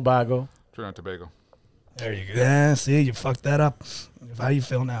 Trinidad, Tobago. Trinidad and Tobago. There you go. Yeah, see, you fucked that up. How you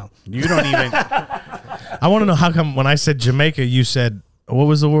feel now? You don't even. I want to know how come when I said Jamaica, you said what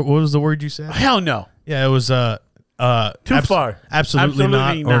was the word? What was the word you said? Hell no. Yeah, it was Too far. Absolutely not,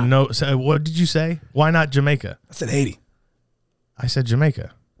 Absolutely or not. no. So what did you say? Why not Jamaica? I said Haiti. I said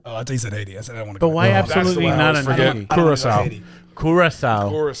Jamaica. Oh, I thought you said Haiti. I said I don't want to. But why That's the absolutely one I not always in forget. Haiti? Curacao. Curacao.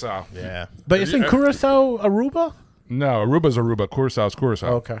 Curacao. Yeah. But isn't Curacao Aruba? No, Aruba's Aruba. Curacao is Curacao.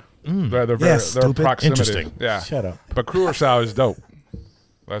 Okay. They're very, Yes, they're stupid. proximity. Interesting. Yeah. Shut up. But Curacao is dope.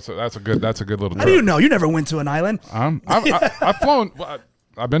 That's a good little trip. How do you know? You never went to an island. I've flown.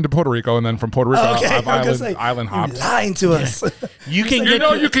 I've been to Puerto Rico, and then from Puerto Rico, Okay, I've I was gonna say, island you hopped. lying to us. You can You get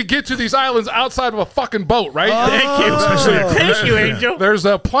know to- you could get to these islands outside of a fucking boat, right? Thank you. Thank you, Angel. There's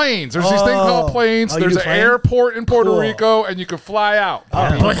planes. There's these thing called planes. Oh, There's you an plane? airport in Puerto Cool. Rico, and you can fly out.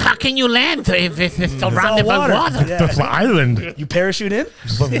 But how can you land if it's surrounded by water? Yeah. The island You parachute in?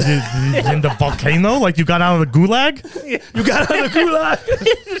 in the volcano, like you got out of the gulag. You got out of the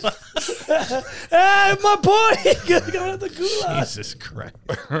gulag. Hey, my boy! You got out of the gulag. Jesus Christ,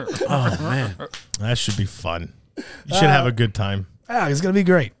 Oh man. that should be fun. You should have a good time. Ah, it's gonna be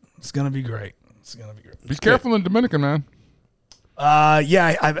great. It's gonna be great. It's gonna be great. Be careful in Dominican, man.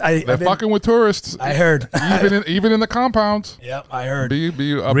 Yeah, They're fucking with tourists. I heard. even in the compounds. Yep, I heard.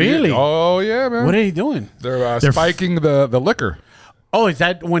 Really? Oh yeah, man. What are you doing? They're spiking the liquor. Oh, is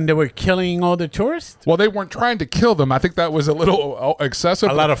that when they were killing all the tourists? Well, they weren't trying to kill them. I think that was a little excessive.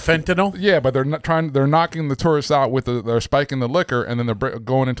 A lot of fentanyl? Yeah, but they're not trying. They're knocking the tourists out with they're spiking the liquor, and then they're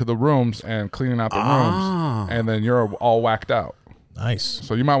going into the rooms and cleaning out the rooms, and then you're all whacked out. Nice.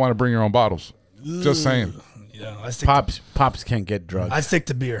 So you might want to bring your own bottles. Just saying. Yeah, I stick to, Pops can't get drugs. I stick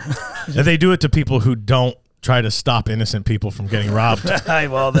to beer. They do it to people who don't try to stop innocent people from getting robbed. Hey,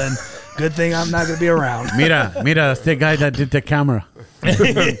 well then, good thing I'm not gonna be around. Mira, that's the guy that did the camera.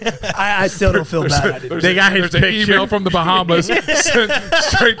 I still don't feel bad. I didn't. They got his There's an picture. email from the Bahamas sent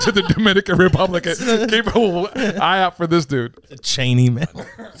straight to the Dominican Republic. Keep an eye out for this dude. Cheney, man.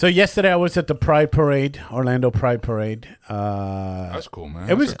 So yesterday I was at the Pride Parade, Orlando Pride Parade. That's cool, man.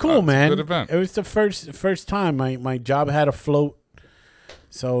 It was That's cool, a man. Good event. It was the first time my job had a float,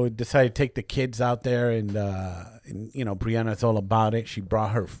 so decided to take the kids out there, and you know, Brianna's all about it. She brought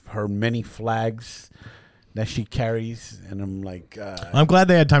her many flags that she carries, and I'm like, I'm glad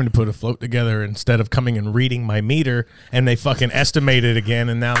they had time to put a float together instead of coming and reading my meter, and they fucking estimated again,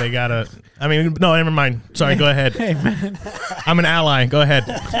 and now they gotta. I mean, no, never mind. Sorry, go ahead. hey man, I'm an ally. Go ahead.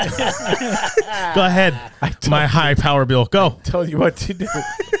 Go ahead. My high power bill. Go. told you what to do.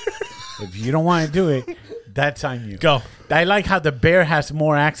 If you don't want to do it, that's on you. Go. I like how the bear has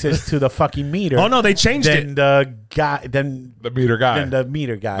more access to the fucking meter. Oh no, they changed than it. the guy than The meter guy. than the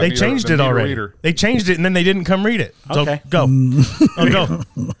meter guy. They meter- changed the it meter already. reader. They changed it, and then they didn't come read it. So Okay. go. Oh, go.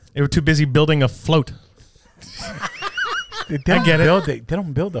 They were too busy building a float. They don't get it. build it. They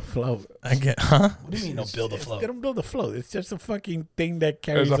don't build a float. I get, huh? What do you mean don't build a float? They don't build a float. It's just a fucking thing that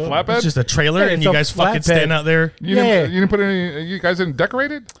carries. There's a over. flatbed. It's just a trailer, Yeah, and it's you a guys fucking flatbed. stand out there. You Yeah. didn't put any. You guys didn't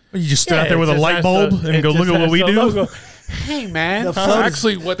decorate it. You just stood Yeah, out there with it a just light has bulb the- and it go, just look at what has we the do. logo. Hey man, The float is-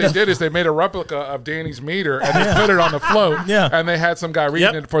 Actually, what they did is they made a replica of Danny's meter and they put it on the float. Yeah. And they had some guy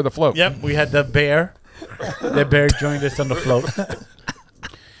reading Yep. it for the float. Yep, we had the bear. The bear joined us on the float.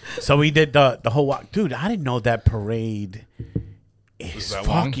 So we did the whole walk. Dude, I didn't know that parade is that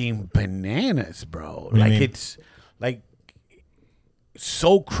long? fucking bananas, bro. do you Like mean? it's like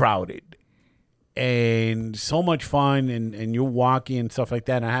so crowded and so much fun, and you're walking and stuff like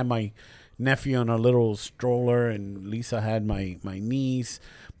that. And I had my nephew on a little stroller, and Lisa had my niece.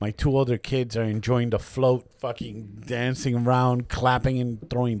 My 2 other kids are enjoying the float, fucking dancing around, clapping and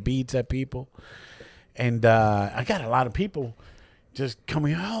throwing beads at people. And I got a lot of people just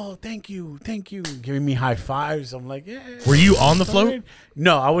coming, oh, thank you, giving me high fives. I'm like, yeah. Were you on the float?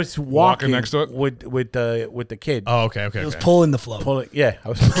 No, I was walking next to it? with the kid. Oh, okay. He was pulling the float. Pull it, yeah, I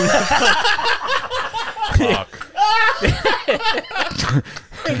was pulling the float.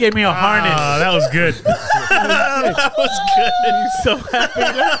 They gave me a harness. Oh, that was good. That was good. He's so happy.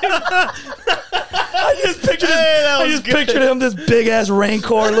 I just pictured him, this big ass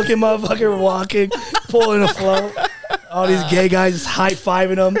Rancor looking motherfucker walking, pulling a float. All these gay guys just high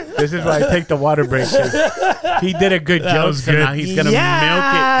fiving him. This is why I take the water break. He did a good joke, was so good. now he's gonna milk it.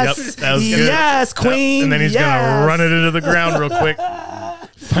 Yep, that was good. Yes, queen. Yep. And then he's gonna run it into the ground real quick.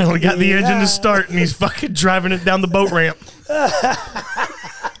 Finally got the engine to start, and he's fucking driving it down the boat ramp.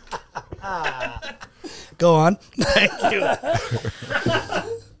 Go on. Thank you.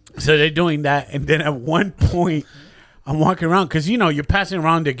 So they're doing that, and then at one point, I'm walking around because you're passing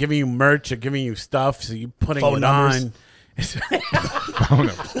around. They're giving you merch, they're giving you stuff, so you're putting Phone it numbers.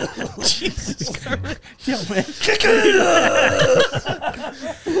 on. Jesus Christ. Yo, man.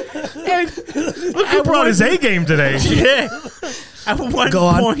 Look who brought his A game today. Yeah. At one Go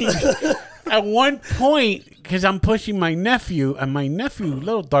on. point, because I'm pushing my nephew, and my nephew,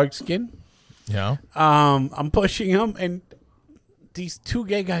 little dark skin, Yeah. I'm pushing him, and these 2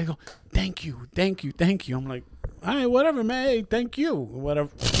 gay guys go, thank you. I'm like, all right, whatever, man. Hey, thank you. Whatever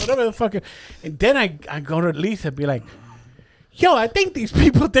the fuck. And then I go to Lisa, be like, yo, I think these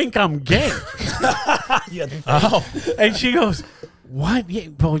people think I'm gay. Oh. And she goes, what? Yeah,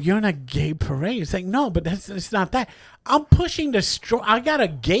 well, you're in a gay parade. It's like, no, but it's not that. I'm pushing the straw. I got a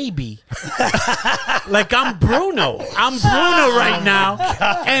gaby. Like I'm Bruno. I'm Bruno right now.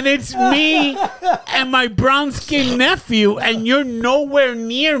 And it's me and my brown skinned nephew, and you're nowhere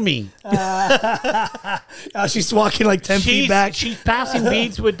near me. She's walking like 10 feet back. She's passing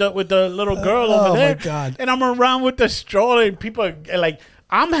beads with the little girl over Oh, there. my God. And I'm around with the stroller, and people are like,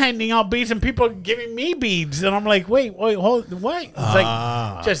 I'm handing out beads and people are giving me beads. And I'm like, wait, hold, what? It's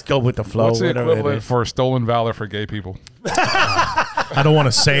like, just go with the flow. What's the whatever it equivalent is. for stolen valor for gay people? I don't want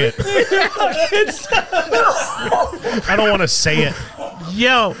to say it. I don't want to say it.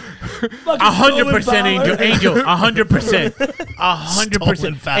 Yo, 100% Angel, 100%.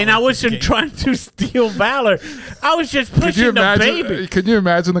 100%. valor And I wasn't for gay. trying to steal valor. I was just pushing the baby. Can you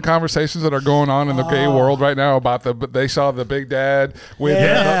imagine the conversations that are going on in the gay world right now about they saw the big dad with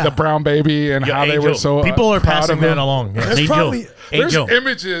Yeah. the brown baby and Yo, how they were Angel, so People are proud passing of that him. along. Yeah. There's Angel, probably- There's Angel.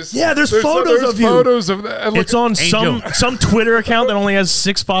 images. Yeah, there's photos of you. Photos of that. And look, It's on Angel. some Twitter account that only has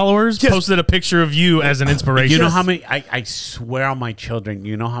 6 followers. Yes. Posted a picture of you as an inspiration. You know how many, I swear on my children,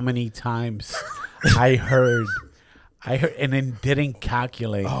 you know how many times I heard, and then didn't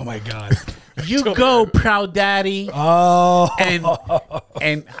calculate. Oh, my God. You go, proud daddy. Oh.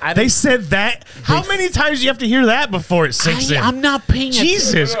 And I They said that. How many times do you have to hear that before it sinks in? I'm not paying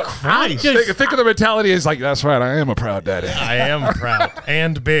Jesus I'm Christ. just, think of the mentality is like, that's right, I am a proud daddy. I am proud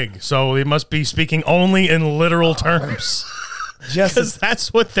and big, so they must be speaking only in literal terms. Just Because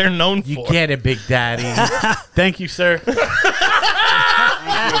that's what they're known you for. get it, big daddy. Thank you, sir.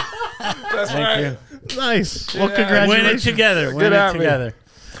 That's right. Nice. Well, Win it congratulations. together. Win Get it at me. together.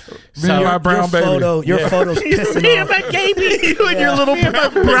 Me and my brown baby. Your photo's pissing Me and off. my gaby. You and your little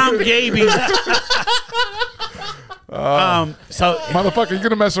brown gaby. So Motherfucker, you're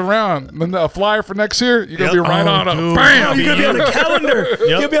gonna mess around. Then the flyer for next year, you're gonna Yep. be right Oh, on it. dude. Bam! You're gonna be on the calendar.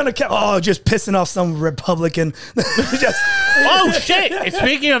 Yep. You'll be on the just pissing off some Republican. Just oh shit! And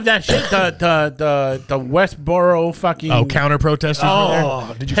speaking of that shit, the Westboro fucking counter protesters.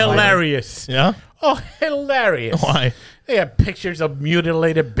 oh, did you find hilarious. Yeah. Oh, hilarious! Why? They have pictures of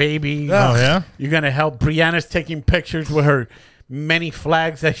mutilated babies. Oh yeah. You're gonna help. Brianna's taking pictures with her many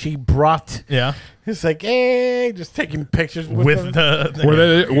flags that she brought. Yeah. It's like, hey, just taking pictures With them.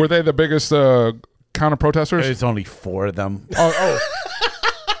 the Were they the biggest counter protesters? There's only 4 of them.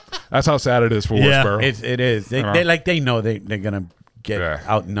 That's how sad it is for Yeah. Westboro. It is. They know they're gonna get Yeah.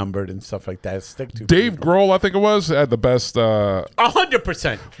 outnumbered and stuff like that. Stick to Dave Grohl, I think it was, had the best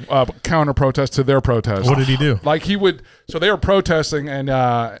 100%. counter protest to their protest. What did he do? Like he would, so they were protesting and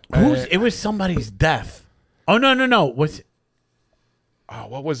It was somebody's death. Oh no!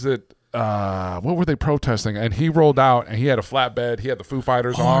 what was it? What were they protesting? And he rolled out and he had a flatbed. He had the Foo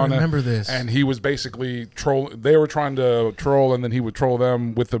Fighters Oh, I on. remember this. And he was basically trolling. They were trying to troll, and then he would troll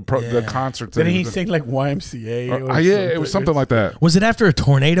them with the concerts. Did that he was- sing like YMCA? yeah, it was something like that. Was it after a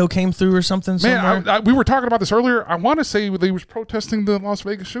tornado came through or something? Man, somewhere? we were talking about this earlier. I want to say they was protesting the Las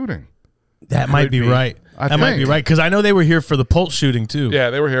Vegas shooting. That might be right. That might be think. right because I know they were here for the Pulse shooting too.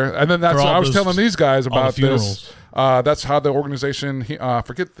 Yeah, they were here, and then that's For what all I was those- telling these guys all the about this. funerals. That's how the organization.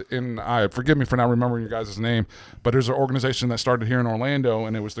 Forgive me for not remembering your guys' name, but there's an organization that started here in Orlando,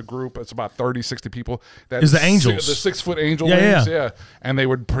 and it was the group. It's about 30, 60 people. That Is the Angels. the 6-foot angel Yeah, wings, yeah. and they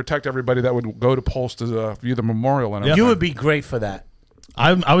would protect everybody that would go to Pulse to view the memorial. And Yep. You everything. would be great for that.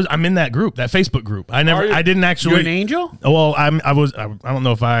 I'm in that group, that Facebook group. I didn't actually. You're an angel? Well, I don't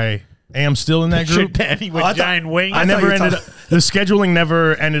know if I am still in that group. Danny with Oh, I thought- giant wings. I thought never you were ended up. The scheduling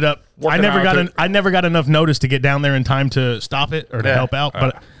never ended up. Working out I never got enough notice to get down there in time to stop it or to Yeah. help out.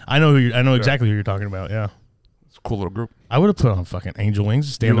 But I know exactly who you're talking about. Yeah, It's a cool little group. I would have put on fucking angel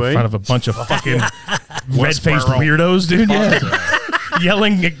wings, stand You in would? front of a bunch of fucking red-faced weirdos, dude. Yeah.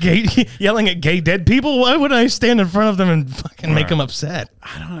 yelling at gay dead people. Why would I stand in front of them and fucking make them upset?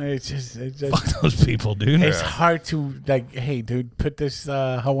 I don't know. It's just Fuck those people, dude. it's hard to like. Hey, dude, put this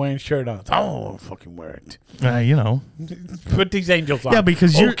Hawaiian shirt on. Oh, I'll fucking wear it. You know. Put these angels on. Yeah,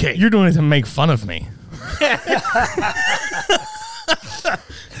 because you're okay. you're doing it to make fun of me.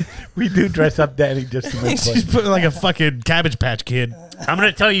 We do dress up Danny just to make He's fun. just putting like a fucking Cabbage Patch Kid. I'm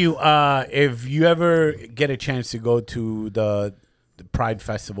gonna tell you, if you ever get a chance to go to the Pride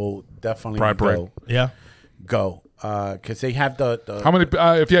Festival, definitely Pride Parade. Yeah. go. Because they have the How many?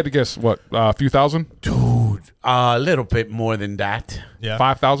 If you had to guess, what? A few thousand? dude, a little bit more than that. Yeah.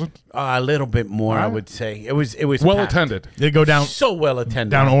 5,000? A little bit more, I would say. It was Well packed. attended. They go down So well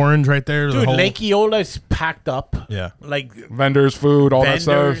attended. down Orange right there. the Dude, whole- Lake Eola is packed up. Yeah. Like Vendors, food, all that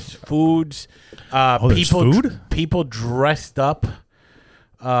vendors, stuff. foods, there's people, food? people dressed up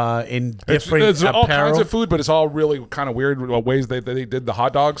in It's different all apparel. kinds of food, but it's all really kind of weird ways they did the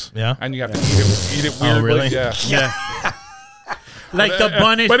hot dogs. Yeah. And you have to eat it weirdly. really? Yeah. Yeah. Like the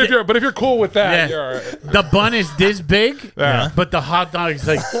bun is But if you're cool with that, Yeah. you're all right. the bun is this big, Yeah. but the hot dog is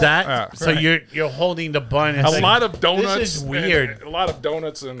like that. Yeah. So you're holding the bun. It's A like, lot of donuts. This is weird. A lot of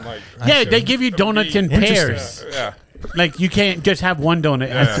donuts and like. Yeah, they give you donuts in pairs. Yeah. Like you can't just have one donut. It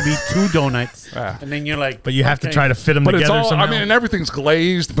has to be 2 donuts. Yeah. And then you're like, But you have to okay. try to fit them But it's together all. somehow. I mean, and everything's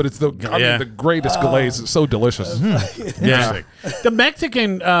glazed, but it's the Yeah. the greatest glaze. It's so delicious. Yeah. The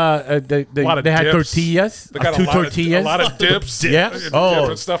Mexican, they lot of had dips. tortillas, They got 2 a lot tortillas. Of, a lot of dips. Yeah. Oh.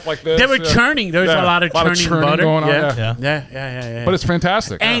 Different stuff like this. They were yeah. churning. There was Yeah. a lot of churning butter. going on. Yeah. Yeah. Yeah. Yeah. But it's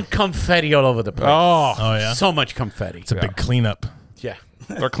fantastic. and confetti all over the place. Oh, Oh yeah. So much confetti. It's a big cleanup. Yeah.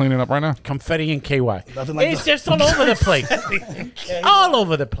 they're cleaning up right now. Confetti and KY. Nothing like It's just all over the place. All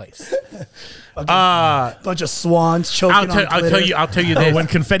over the place. Bunch of swans choking I'll on tell glitter. you. I'll tell you Oh, this. when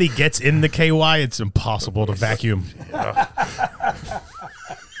confetti gets in the KY, it's impossible to vacuum.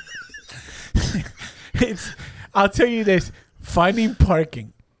 I'll tell you this. Finding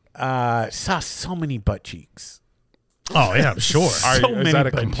parking. Saw so many butt cheeks. Oh yeah, I'm sure. So is many that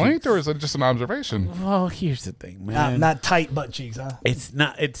a butt complaint or is it just an observation? Well, here's the thing, man. Not tight butt cheeks, huh? It's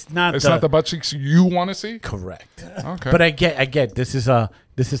not. It's not. It's not the butt cheeks you want to see. correct. Okay. But I get. This is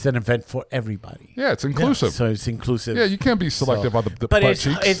an event for everybody. Yeah, it's inclusive. So it's inclusive. Yeah, you can't be selective on the But butt it's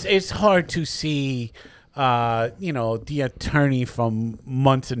cheeks. it's hard to see. The attorney from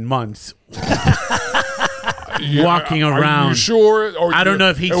Months and Months walking Are around. you sure? Or I don't know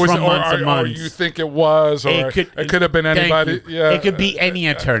if he's from Months and or Months. you think it was, or it could have been Thank anybody. you. Yeah, It could be any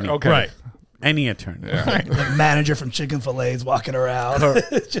attorney. Okay. Right. Any attorney. The manager from Chicken Fillets walking around.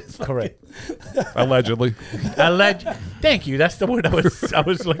 Correct. Allegedly. Thank you. That's the word I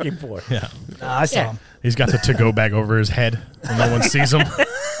was looking for. Yeah. Nah, I saw him. He's got the to-go bag over his head, and no one sees him.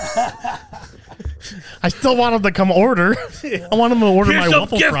 I still want him to come order. I want him to order Here's my some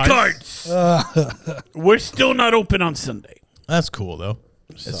waffle gift fries. cards. We're still not open on Sunday. That's cool though.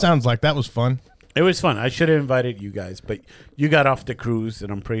 It sounds like that was fun. It was fun. I should have invited you guys, but you got off the cruise, and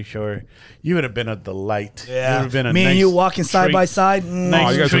I'm pretty sure you would have been a delight. You would have been a Me nice and you walking side treat. by side.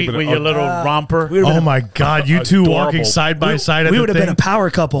 Nice you guys treat would've been with your little romper. we would've Oh been my God, you two walking Adorable. side by side at we the would have been a thing? power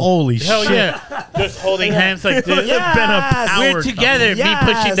couple. Holy Hell shit. yeah. Just holding hands like this. Yes. Been a power We're together. Yes.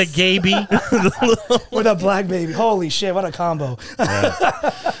 Me pushing the gaby. With a black baby. Holy shit, what a combo.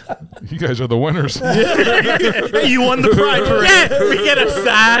 You guys are the winners. Hey, you won the pride parade. Yeah, we get a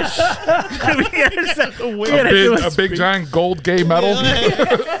sash. We get a sash. We gotta do A big giant gold gay medal.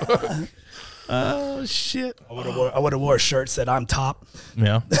 Oh shit. I would have wore a shirt that said I'm top.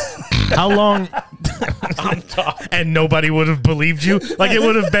 Yeah. How long? on top. And nobody would have believed you. Like it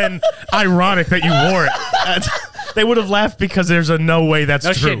would have been ironic that you wore it. They would have laughed because there's a no way that's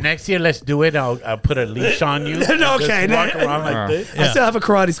No true. shit. Next year, let's do it. I'll put a leash on you. No, okay. Just walk around like this. I still have a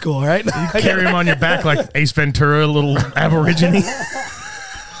karate school, right? Carry him on your back like Ace Ventura, a little aborigine.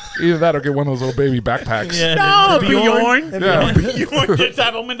 Either that or get one of those little baby backpacks. Yeah, No, the Bjorn. Yeah. Bjorn, just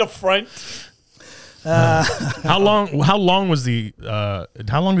have them in the front. How long was the?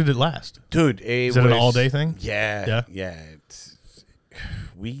 How long did it last? Dude, Is it an all day thing? Yeah. Yeah?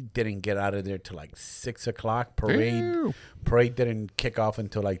 We didn't get out of there till like 6 o'clock. Damn. Parade didn't kick off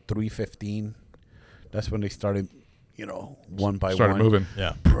until like 3:15. That's when they started, one by Started one. moving.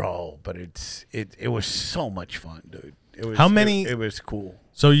 Yeah. Bro, but it was so much fun, dude. It was, How many- It was cool.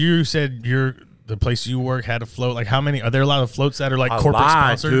 So you said the place you work had a float. Like, how many? Are there a lot of floats that are like A corporate lot,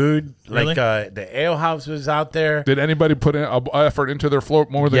 sponsored? dude. Really? Like the ale house was out there. Did anybody put in effort into their float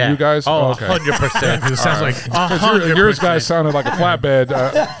more than Yeah. you guys? Oh, okay. 100%. It sounds like 'Cause yours guys sounded like a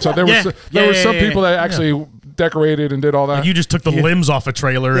flatbed. So there was there were some people that actually decorated and did all that. you just took the limbs off a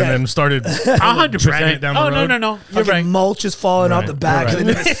trailer and then started 100%. dragging it down the Oh, road. no. You're Fucking right. mulch is falling off Right. the back. Right. And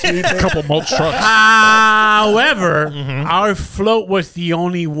then they sweep a it. couple mulch trucks. However, Mm-hmm. our float was the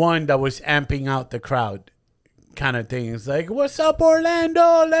only one that was amping out the crowd, kind of thing. It's like, "What's up,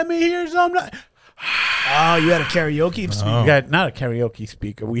 Orlando? Let me hear some." Oh, you had a karaoke speaker. We got not a karaoke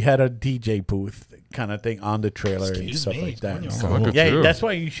speaker. We had a DJ booth kind of thing on the trailer and Excuse stuff me. like that. Look at Yeah, you. that's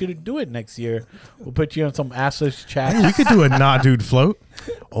why you should do it next year. We'll put you on some assless chat. We could do a Nah Dude float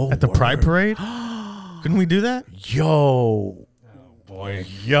Oh, at the word. Pride Parade. Couldn't we do that? Yo. Boy.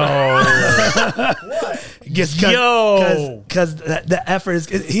 Yo. Because the effort is.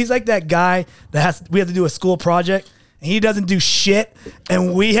 He's like that guy that we have to do a school project. And he doesn't do shit,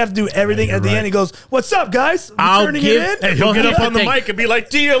 and we have to do everything. you're At the right. end, he goes, "What's up, guys? We I'll turning give- it in." Hey, he'll Well, get here's up on the the thing. mic and be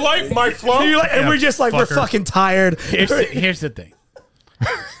like, "Do you like my float?" And you're like- and Yeah, we're just like, we're fucker. fucking tired. Here's the thing.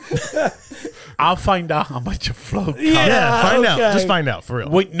 I'll find out how much a float costs. Yeah, find out. okay. Just find out for real.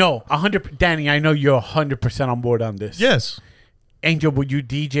 Wait, no, 100. Danny, I know you're 100% on board on this. Yes. Angel, would you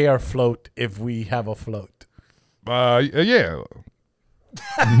DJ our float if we have a float? Yeah.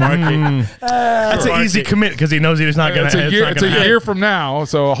 Market. That's an easy commit because he knows he's not going It's to. a year from now,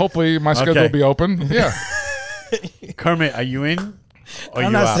 so hopefully my schedule Okay. will be open. Yeah. Kermit, are you in? Or I'm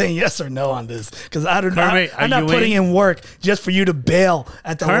you not out? saying yes or no on this because I don't. Kermit, I'm are not you putting in? in work just for you to bail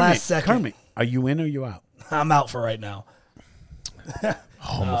at the last second. Kermit, are you in or you out? I'm out for right now.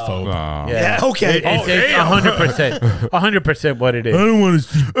 Homophobe. Yeah, okay. It's 100%. 100% what it I is. don't want to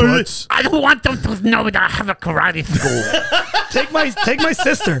see butts. I don't want them to know that I have a karate school. Take my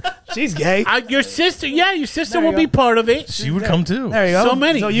sister. She's gay. Your sister, your sister There you will be go. part of it. She would come too. There you go. So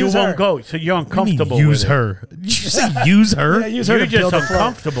many. So you use won't her. go, so you're What do you mean uncomfortable use with it. her. Did you say use her? Yeah, use her You're to build just the flow.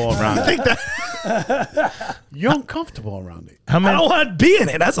 uncomfortable around it. You're uncomfortable around it. How I many? don't want to be in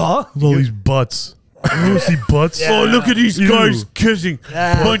it. That's all. All these butts. You want to see butts? Oh, look at these guys kissing.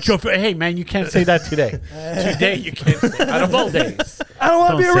 Yeah. Bunch of. Hey, man, you can't say that today. Today you can't say out of all days. I don't want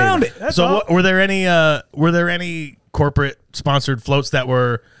to Don't be say around that. it. That's So, all. what, were there any corporate sponsored floats that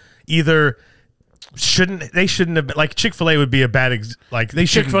were either shouldn't have been, like Chick-fil-A would be a bad like they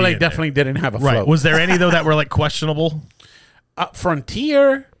shouldn't Chick-fil-A be in there. definitely didn't have a Right. float. Was there any though that were like questionable?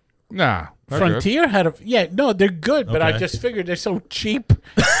 Frontier? Nah. they're good. Frontier had a no, they're good, but I Okay. just figured they're so cheap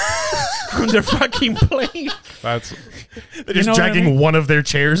on their fucking plane. That's They're just know what I dragging mean? one of their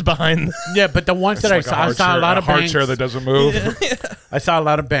chairs behind. Yeah, but the ones that like I saw a lot of hard banks. chair that doesn't move. I saw a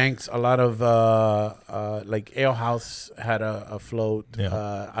lot of banks, a lot of like Ale House had a float,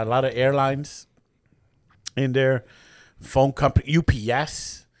 Yeah. a lot of airlines in there, phone company,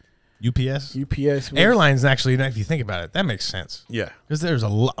 UPS was, Airlines actually, if you think about it, that makes sense. yeah. Because there's a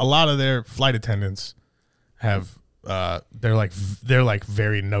lot of their flight attendants have they're like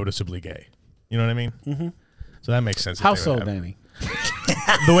very noticeably gay. You know what I mean? Mm-hmm. So that makes sense. that How they would so, have- Danny?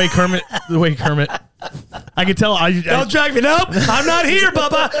 The way Kermit, I could tell. Don't drag me. Nope. I'm not here,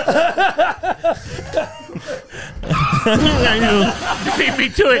 Bubba. Beat me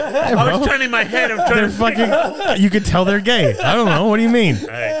to it. I was turning my head. I'm They're trying to fucking. You could tell they're gay. I don't know. What do you mean?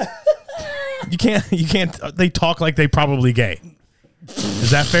 You can't. They talk like they probably gay.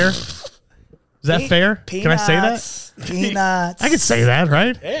 Is that fair? Is that fair? Can I say that? Peanuts. I can say that,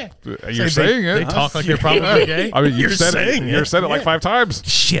 right? You're saying They it. talk like they're probably gay. I mean, you You're said saying it. You said it like 5 times.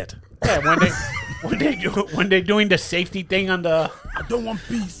 Shit. Yeah, when they're doing the safety thing on the. I don't want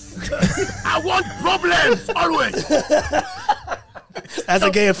peace. I want problems always. As a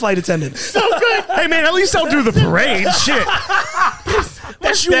gay flight attendant. Hey man, at least I'll do the parade. Shit.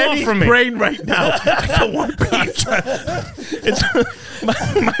 What you want Danny's from me? brain right now. I don't want peace. It's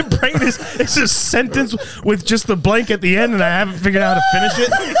my brain is it's a sentence with just the blank at the end, and I haven't figured out how to finish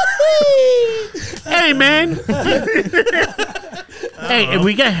it. Hey, man. Hey, if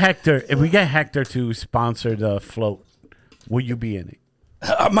we get Hector to sponsor the float, will you be in it?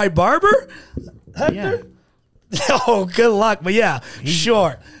 My barber? Yeah. Oh, good luck. But yeah,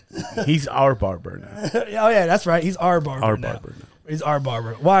 sure. He's our barber now. Oh yeah, that's right. He's our barber. Now. He's our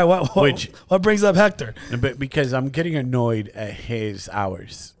barber. Why? What brings up Hector? But because I'm getting annoyed at his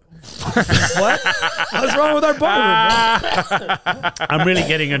hours. What? What's wrong with our barber, bro? I'm really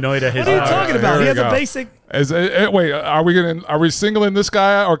getting annoyed at his What are you hours. talking about? He has a basic. Wait, are we singling this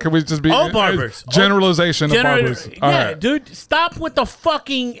guy out, or can we just be All barbers? Generalization of barbers. Yeah, All right. dude, stop with the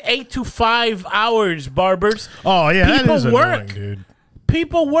fucking 8 to 5 hours, barbers. Oh yeah, People that is work. annoying, dude.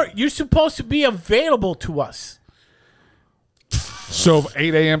 People work. You're supposed to be available to us. So if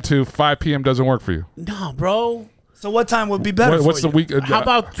 8 a.m. to 5 p.m. doesn't work for you. No, bro. So what time would be better? What's for the you? week? How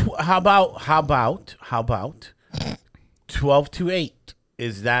about 12 to 8?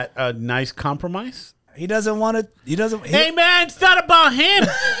 Is that a nice compromise? He doesn't want to. He doesn't. Hey man, it's not about him.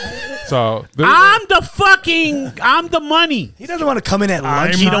 So I'm the money. He doesn't want to come in at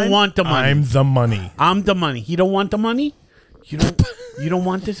lunch. He don't want the money. I'm the money. I'm the money. He don't want the money. You don't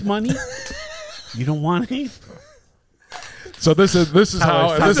want this money. You don't want it. So this is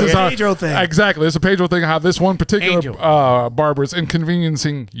how Pedro thing. Exactly. It's a Pedro thing. How this one particular Angel. barber is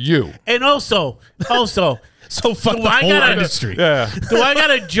inconveniencing you. And also, So fuck Do the I whole gotta- industry. Yeah. do I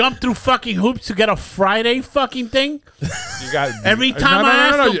gotta jump through fucking hoops to get a Friday fucking thing? You got Every time I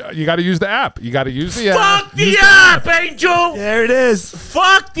ask them- You got to use the app. You got to use the app. Fuck the app, Angel. There it is.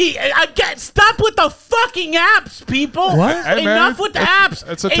 Fuck the. Stop with the fucking apps, people. What? Hey, man, Enough with the apps.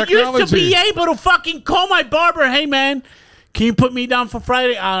 it's a It used to technology. be able to fucking call my barber. Hey, man, can you put me down for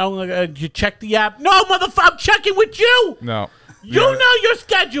Friday? I don't. You check the app. No, motherfucker, I'm checking with you. No. You know your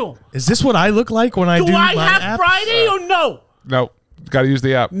schedule. Is this what I look like when I do Do I my have apps? Friday or no? No. Got to use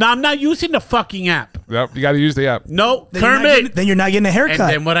the app. No, I'm not using the fucking app. Yep. You got to use the app. No, Then you're not getting- Kermit. then you're not getting a And haircut.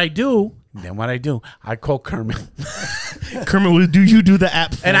 then what I do? I call Kermit. Kermit, do you do the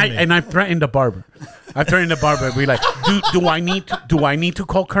app for And me? I threatened the barber. I threatened the barber and be like, do I need to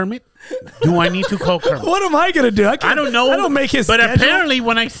call Kermit? Do I need to call Kermit? What am I gonna do? I don't know. I don't make his. But schedule. apparently,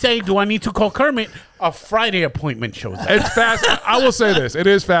 when I say, "Do I need to call Kermit?" a Friday appointment shows up. It's fast. I will say this: it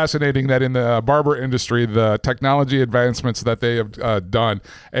is fascinating that in the barber industry, the technology advancements that they have done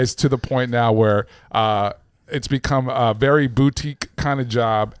is to the point now where it's become a very boutique kind of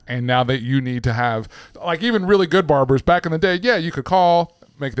job. And now that you need to have, like, even really good barbers back in the day, yeah, you could call,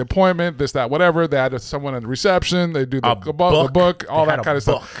 make the appointment, this, that, whatever. They had someone in the reception. They do the book, all They had that a kind of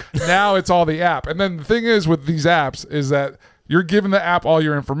stuff. Now it's all the app. And then the thing is with these apps is that you're giving the app all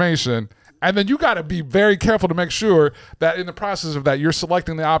your information. And then you got to be very careful to make sure that in the process of that, you're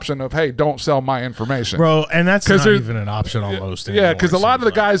selecting the option of, hey, don't sell my information. Bro, and that's 'Cause not there- even an option almost Yeah, anymore, because a it lot of the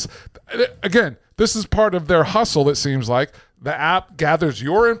seems like. guys, again, this is part of their hustle, it seems like. The app gathers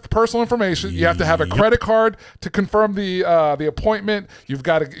your personal information. You have to have a credit card to confirm the appointment.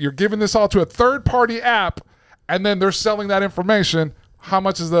 You're giving this all to a third-party app, and then they're selling that information. How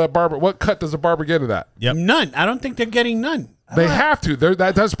much is the barber? What cut does the barber get of that? Yep. None. I don't think they're getting none. They have to.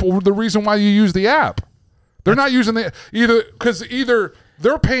 That's the reason why you use the app. They're not using either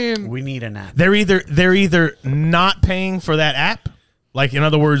they're paying. We need an app. They're either not paying for that app, like in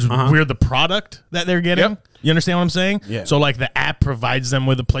other words, we're the product that they're getting. Yep. You understand what I'm saying? Yeah. So like the app provides them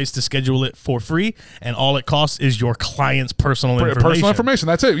with a place to schedule it for free, and all it costs is your client's personal information. Personal information.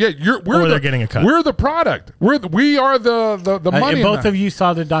 That's it. Yeah, They're getting a cut. We're the product. We are the money. And both in that. of you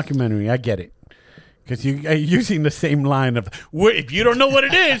saw the documentary. I get it. Because you are using the same line of, if you don't know what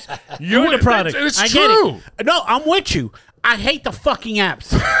it is, you're the product. It's I true. get it. No, I'm with you. I hate the fucking apps,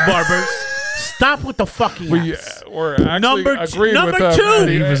 barbers. Stop with the fucking apps. We're actually Number agreeing number with two.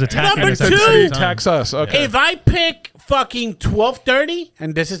 He was attacking Number us at the two. same time. Tax us. Okay. If I pick fucking 12:30,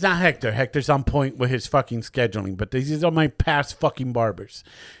 and this is not Hector. Hector's on point with his fucking scheduling, but these are my past fucking barbers.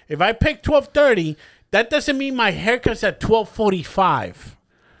 If I pick 12:30, that doesn't mean my haircut's at 12:45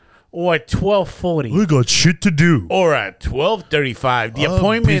 or at 12:40 We got shit to do. or at 12:35. The Oh,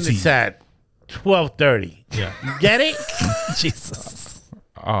 appointment busy. is at 12:30. Yeah. You get it? Jesus.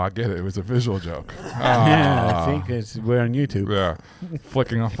 Oh, I get it. It was a visual joke. Yeah, I think we're on YouTube. Yeah.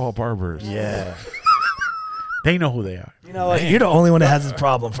 Flicking off all barbers. Yeah. They know who they are. You know what? You're the only one that has this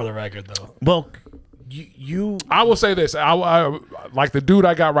problem, for the record, though. Well, you I will say this. I like the dude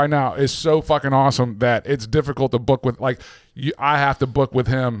I got right now is so fucking awesome that it's difficult to book with. Like, I have to book with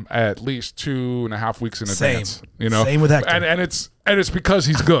him at least 2.5 weeks in advance. You know, Same with Hector. and it's because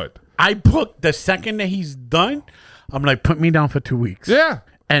he's good. I booked the second that he's done. I'm like, put me down for 2 weeks. Yeah.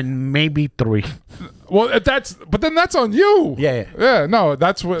 And maybe 3. Well, but then that's on you. Yeah. No,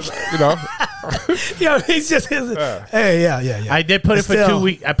 that's what Yo, he's just hey, yeah. I did put it for Still. 2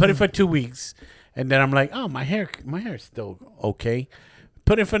 weeks. I put it for 2 weeks, and then I'm like, oh, my hair is still okay.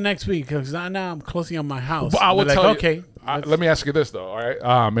 Put it for next week because now I'm closing on my house. Well, I will They're tell like, okay. you. Let me ask you this though. All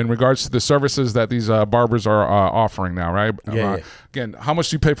right. In regards to the services that these barbers are offering now, right? Yeah. Again, how much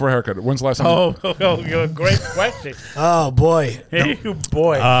do you pay for a haircut? When's the last time? You're a great question. Oh boy. Hey,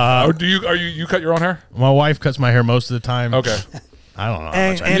 boy. Do you cut your own hair? My wife cuts my hair most of the time. Okay. I don't know. How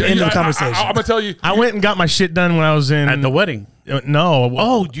And, much I and do. into the conversation. I'm gonna tell you. I went and got my shit done when I was in At the wedding. No.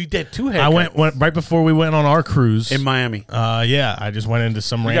 Oh, you did 2 haircuts. I went right before we went on our cruise in Miami. Yeah, I just went into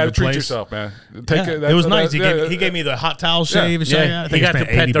some You random gotta treat place. yourself, man. Yeah, it was nice. He gave me the hot towel shave. And shit. Yeah, I he think got I to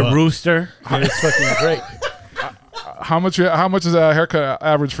spent pet $80 the bucks. rooster. It's fucking great. How much is a haircut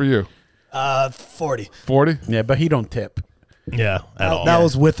average for you? 40. 40. Yeah, but he don't tip. Yeah, at all. That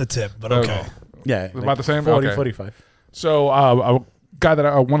was with the tip, but okay. Yeah, About the same? 40, Okay. 45. So a guy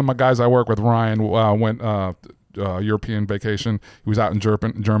one of my guys I work with, Ryan, went European vacation. He was out in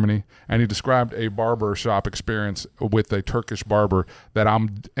Germany, and he described a barber shop experience with a Turkish barber that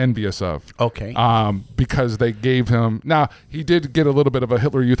I'm envious of. Okay. Because they gave him. Now he did get a little bit of a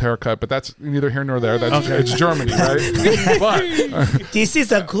Hitler Youth haircut, but that's neither here nor there. That's it's Germany, right? But This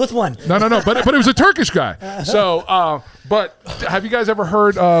is a good one. no. But it was a Turkish guy. So, but have you guys ever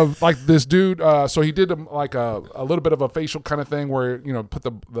heard of like this dude? So he did like a little bit of a facial kind of thing where put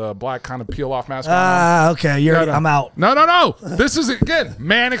the black kind of peel off mask on. Okay. I'm out. No. This is again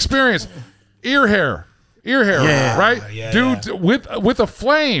man experience. Ear hair, right? Dude with a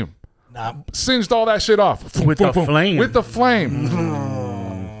flame. Singed all that shit off. With a flame. With the flame.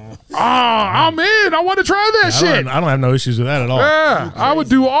 I'm in. I want to try that shit. I don't have no issues with that at all. Yeah, I would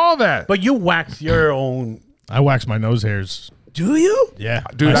do all that. But you wax your own. I wax my nose hairs. Do you? Yeah,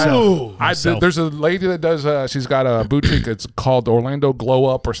 Dude, myself. there's a lady that does. She's got a boutique. It's called Orlando Glow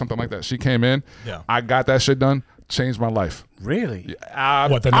Up or something like that. She came in. Yeah. I got that shit done. Changed my life. Really?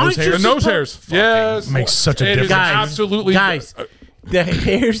 What, the nose hairs? The nose hairs. Yes, makes such a It is difference. absolutely, Guys, the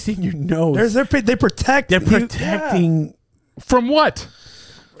hairs in your nose. They protect. They're you- protecting. From what?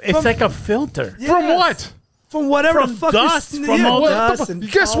 It's like a filter. From what? From whatever From the fuck dust, is, from all dust and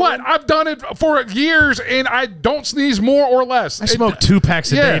Guess what? pollen. I've done it for years, and I don't sneeze more or less. I smoke 2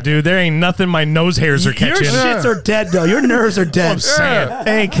 packs a Yeah. day, dude. There ain't nothing my nose hairs are Your catching. shits are dead though. Your nerves are dead. I'm saying.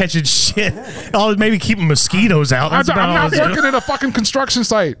 They ain't catching shit. I'll maybe keeping mosquitoes out. That's I'm about all not I'm doing. working at a fucking construction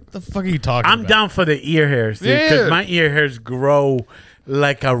site. What the fuck are you talking I'm about? down for the ear hairs, dude, Yeah. because my ear hairs grow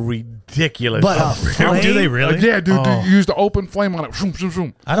like a ridiculous. But Oh, do they really? Yeah, dude, Oh. you use the open flame on it. Shoom, shoom,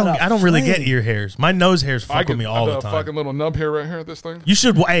 shoom. I don't really get ear hairs. My nose hairs I fuck get with me all the a time. fucking little nub hair right here. This thing. You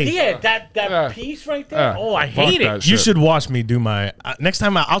should. Hey, Yeah, that Yeah. piece right there. Yeah. Oh, I Fuck hate that it. shit. you should watch me do my next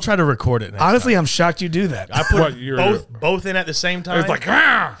time. I'll try to record it. Next Honestly, time. I'm shocked you do that. I put What, you're- both in at the same time. It's like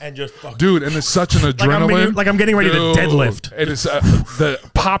and just fuck. dude, and it's such an I'm adrenaline. like I'm getting ready to Dude, deadlift. It is the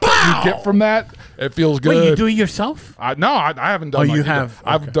pop that you get from that. It feels good. Wait, you do it yourself? I haven't done. Oh, like you have?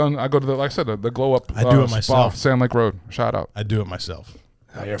 I've Okay. done. I go to the like I said the glow up. I do it spa, myself. Sand Lake Road. Shout out. I do it myself.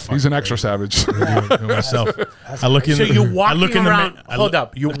 He's an extra savage. I do it myself. I look in. So you I walking look in around. the. Hold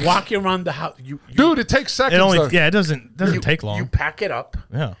up. You walking around the house. You Dude, it takes seconds. It only. though. Yeah, it doesn't take long. You pack it up.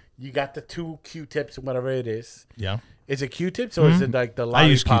 Yeah. You got the 2 Q-tips or whatever it is. Yeah. Is it Q-tips or is it like the I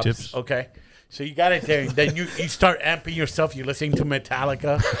use lollipops? Q-tips. Okay. So you got it there. Then you start amping yourself. You're listening to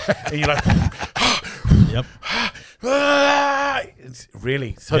Metallica. And you're like, Yep. it's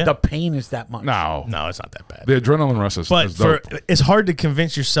really. So Yeah. the pain is that much. No, No, it's not that bad. the adrenaline rush is But is dope. it's hard to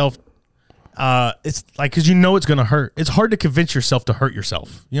convince yourself. It's like because you know it's gonna hurt. It's hard to convince yourself to hurt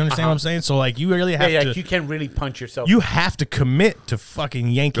yourself. You understand what I'm saying? So like you really have Yeah, to. like you can't really punch yourself. You have to commit to fucking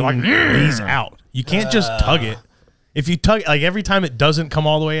yanking like, these out. You can't just tug it. If you tug, like every time it doesn't come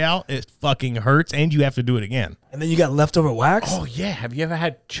all the way out, it fucking hurts, and you have to do it again. And then you got leftover wax. Oh yeah. Have you ever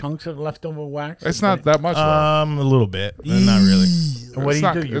had chunks of leftover wax? It's not that much. though. A little bit, but not really. And what it's do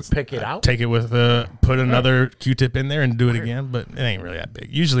not- you do? You it's- pick it out. Take it with put another Q-tip in there and do it again, but it ain't really that big.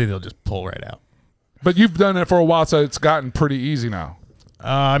 Usually they'll just pull right out. But you've done it for a while, so it's gotten pretty easy now.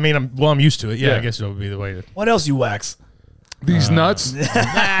 I mean, I'm used to it. Yeah, Yeah. I guess that would be the way to. What else you wax? These nuts.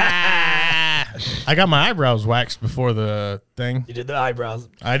 I got my eyebrows waxed before the thing. You did the eyebrows.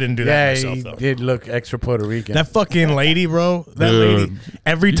 I didn't do that Yeah, myself he though. did look extra Puerto Rican. That fucking lady, bro. That Dude. lady.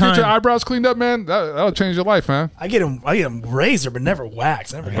 Every You get your time eyebrows cleaned up, man. That'll change your life, man. I get them razor, but never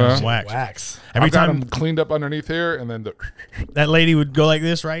wax. Never Yeah. get Wax. wax. every I've got time them cleaned up underneath here, and then that lady would go like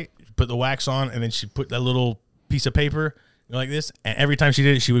this, right? Put the wax on, and then she'd put that little piece of paper like this. And every time she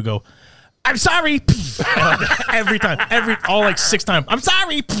did it, she would go, "I'm sorry." Every time, all like 6 times. "I'm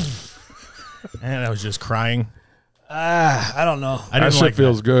sorry." And I was just crying. I don't know. I That didn't shit like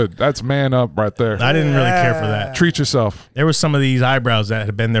feels good. That's man up right there. that. I didn't really care for that. Treat yourself. There was some of these eyebrows that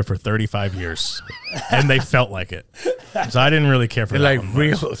had been there for 35 years, and they felt like it. So I didn't really care for They're that. like one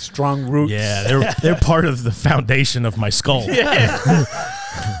much. real strong roots. Yeah, they're part of the foundation of my skull.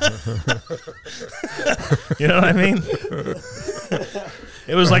 You know what I mean?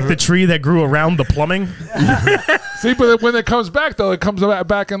 It was like the tree that grew around the plumbing. See, but when it comes back, though, it comes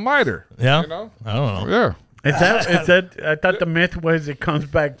back in lighter. Yeah, You know? I don't know. Yeah. Is that? I thought the myth was it comes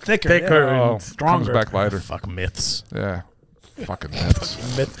back thicker Oh, and stronger. comes back lighter. Fuck myths. Yeah. Fucking myths.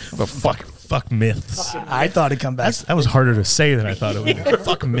 The fuck. Fuck myths. I thought it'd come back. That was harder to say than I thought it would be.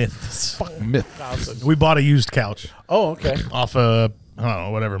 Fuck myths. Myth. We bought a used couch Oh, okay. off a I don't know,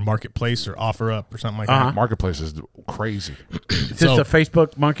 whatever, Marketplace or Offer Up or something like that. Marketplace is crazy. Is this So- a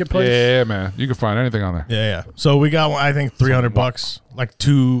Facebook marketplace? Yeah, man. You can find anything on there. Yeah. So we got one, I think $300, like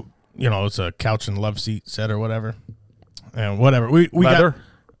two, it's a couch and love seat set or whatever. And whatever. We Leather?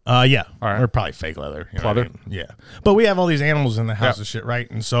 got yeah. All right. Or probably fake leather. You know what I Leather? mean? Yeah. But we have all these animals in the house Yeah. and shit, right?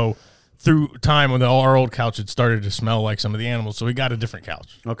 And so through time when our old couch had started to smell like some of the animals, so we got a different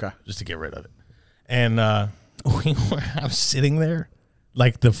couch. Okay. Just to get rid of it. And I was sitting there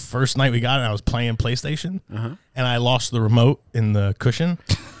like the first night we got it, I was playing PlayStation and I lost the remote in the cushion.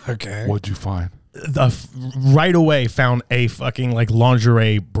 Okay. What'd you find? Right away found a fucking like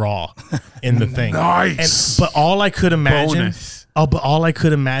lingerie bra in the thing. Nice. But all I could imagine, Bonus. but all I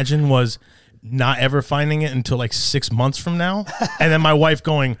could imagine was not ever finding it until like 6 months from now, and then my wife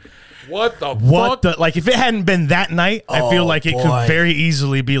going, What the "What the like?" If it hadn't been that night, I feel like it boy. could very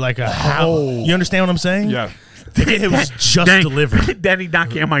easily be like a how. You understand what I'm saying? Yeah. It was just Dang. delivered. Daddy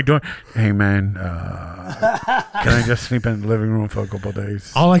knocking on my door. Hey man, can I just sleep in the living room for a couple of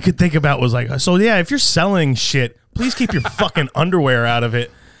days? All I could think about was like, so yeah, if you're selling shit, please keep your fucking underwear out of it.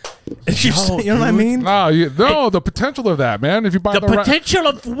 You know what I mean? No, the potential of that, man. If you buy The the right- potential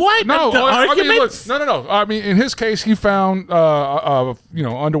of what? No, Of the I mean, look, arguments? no. I mean, in his case, he found,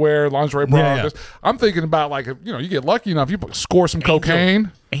 underwear, lingerie, bra. Yeah, yeah. I'm thinking about like, you get lucky enough, you score some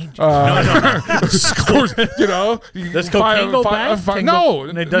cocaine. Angel. No. Scores, you Does cocaine go bad? No,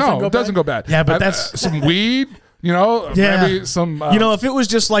 It doesn't go bad? Yeah, but that's- some weed. Yeah. Maybe some. If it was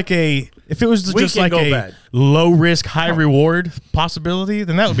just like a bad. low risk, high reward possibility,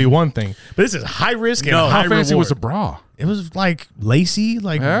 then that would be one thing. But this is high risk and high how fancy reward. was the bra? It was like lacy,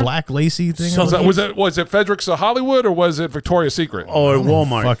 like Yeah? black lacy thing. So Was it Fredericks of Hollywood or was it Victoria's Secret? Or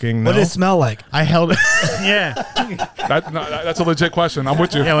Walmart. fucking What no. did it smell like? I held it. Yeah. That's a legit question. I'm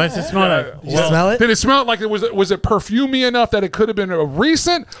with you. Yeah, what's it smell like? You smell it? Did it smell like was it perfumey enough that it could have been a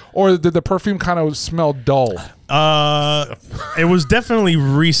recent, or did the perfume kind of smell dull? It was definitely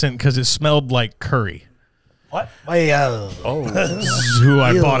recent because it smelled like curry. What? Wait, Who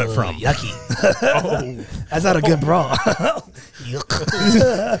I bought it from. Yucky. That's not a good bra. Yuck.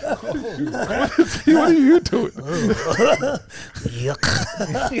 What are you doing? Yuck.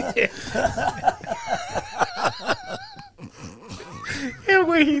 The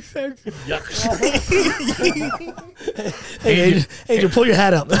way he says Hey, Angel, pull your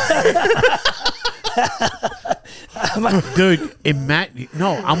hat up. dude,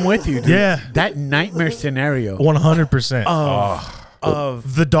 no, I'm with you, dude. Yeah. That nightmare scenario 100%.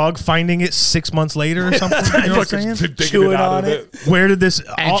 of The dog finding it 6 months later or something. You know what I'm saying? Chewing on it. Where did this?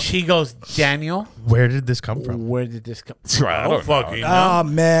 and she goes, Daniel, Where did this come from? where did this come? I don't know. Oh,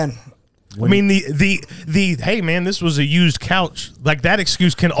 man. I mean, the hey man, this was a used couch. Like that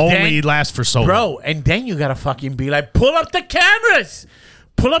excuse can only Then- last for so long. Bro, and then you gotta fucking be like, pull up the cameras.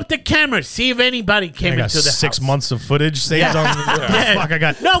 Pull up the cameras. See if anybody came I got into the 6 house. months of footage saved on. Yeah. Fuck, I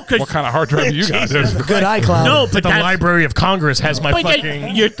got. No, because What kind of hard drive you got? Dude? Good iCloud. no, But but the that's- Library of Congress has my but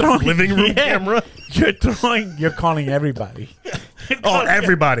fucking you're throwing living room camera. You're calling everybody. Oh,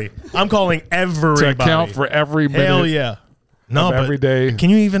 everybody! I'm calling To everybody. account for every minute. Hell yeah! No, of but every day. Can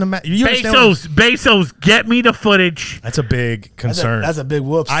you even imagine? You understand what- Bezos, get me the footage. That's a big That's concern. a big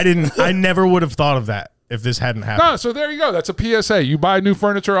whoops. I never would have thought of that if this hadn't happened. No, so there you go. That's a PSA. You buy new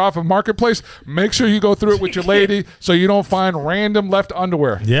furniture off of Marketplace, make sure you go through it with your lady so you don't find random left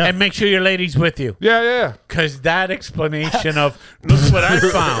underwear. Yeah. And make sure your lady's with you. Yeah. Because that explanation of, look what I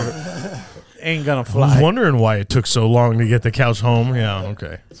found, ain't gonna I was fly. wondering why it took so long to get the couch home. Yeah,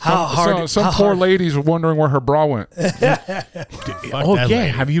 okay. how hard? Some how poor hard- ladies were wondering where her bra went. Fuck Oh, that yeah.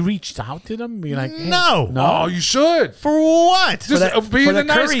 lady. Have you reached out to them? Be like, hey, No. Oh, you should. For what? Just that- being for a the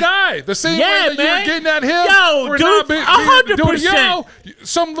nice curry. guy. The same Yeah, way that man. you're getting at him. Yo, for dude, not being 100%. Yo,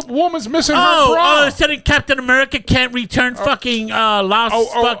 some woman's missing her oh, bra. all of a sudden Captain America can't return fucking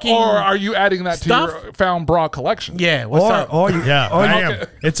lost fucking. or are you adding that stuff? to your found bra collection? Yeah, what's up? Or you, Yeah, or I you, am.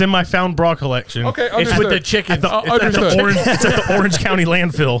 It's in my found bra collection. collection. Okay, It's understood. with the chicken. At the, Understood. it's at the Orange County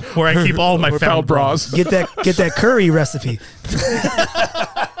landfill where I keep all of my found bras. Get that curry recipe.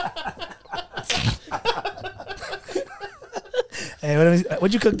 Hey,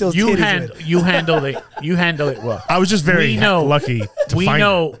 what'd you cook those titties with? You handle it. You handle it well. I was just very lucky to we find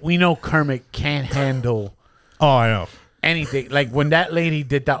know it. we know Kermit can't handle Oh, I know. anything. Like when that lady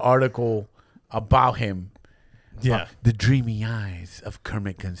did that article about him, Yeah. the dreamy eyes of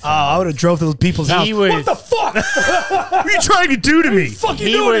Kermit Oh, Gonzalez. I would have drove to those people's house. He was- What the fuck? What are you trying to do to me? fuck you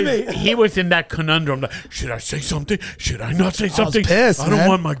he doing was to me? he was in that conundrum. Like, should I say something? Should I not say something? pissed, I don't man.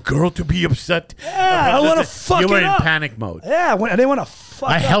 want my girl to be upset. Yeah, I don't wanna fuck You were it in up. panic mode. Yeah, I didn't want to fuck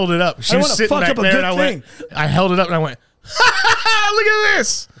I up. held it up. She I was wanna sitting fuck back up a there, good and thing. I held it up, and I went, "Look at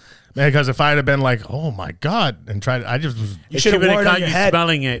this!" Man, because if I'd have been like, "Oh my god," and tried, I just was. If should she have would wore have it on caught your you head.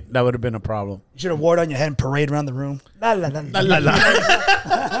 smelling it, that would have been a problem. You should have wore it on your head and parade around the room. La, la, la, la, La,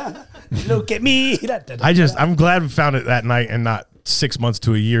 la. Look at me. I'm glad we found it that night and not 6 months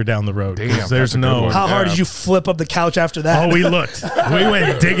to a year down the road. 'cause Damn, there's that's a good no. one. How hard Yeah. did you flip up the couch after that? Oh, we looked. We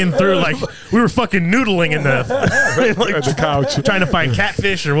went digging through like we were fucking noodling in the At the couch. trying to find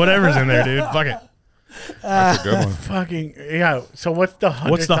catfish or whatever's in there, dude. Fuck it. That's a good one. Fucking yeah. So what's the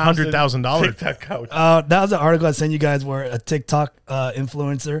 $100,000 TikTok couch? That was an article I sent you guys where a TikTok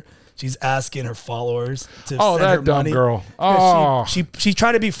influencer, she's asking her followers to Oh, send her that dumb money. girl. Yeah, Oh. she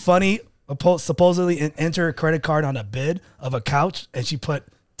tried to be funny, supposedly enter a credit card on a bid of a couch, and she put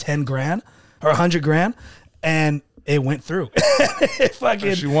 10 grand or 100 grand, and it went through. It fucking,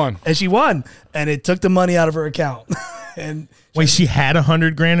 And she won. and she won, and it took the money out of her account. And Wait, she had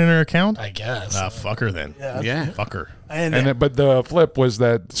 $100 grand in her account? I guess, Fuck her then. Yeah. Fuck her. and But the flip was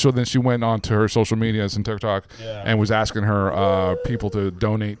that, so then she went on to her social medias and TikTok and was asking her people to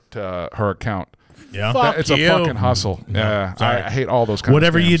donate to her account. Yeah. Fuck It's you. a fucking hustle. Yeah, sorry. I hate all those kind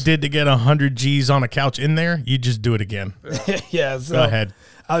Whatever of you scams. did to get 100 G's on a couch in there, you just do it again. yeah, so Go ahead.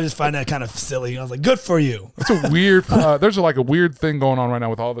 I was just finding that kind of silly. I was like, good for you. It's a weird. There's like a weird thing going on right now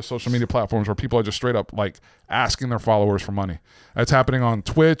with all the social media platforms where people are just straight up like asking their followers for money. That's happening on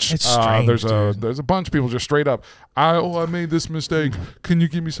Twitch. It's strange, there's a bunch of people just straight up. I made this mistake. Can you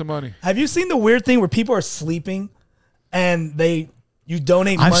give me some money? Have you seen the weird thing where people are sleeping and you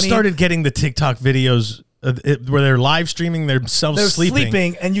donate money? I've started getting the TikTok videos where they're live streaming themselves They're sleeping.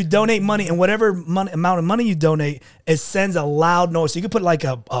 sleeping, and you donate money, and whatever amount of money you donate, it sends a loud noise. So you could put like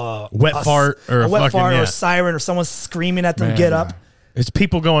a Wet fart or a a wet fucking- fart or yeah. a siren or someone screaming at them. Get up. It's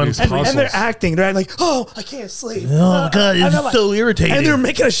people going, These And hustles. they're acting. They're like, oh, I can't sleep. oh, God, And it's I'm like- so irritating. And they're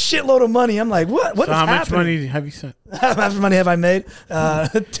making a shitload of money. I'm like, what? What So is how much happening? money have you sent? How much money have I made?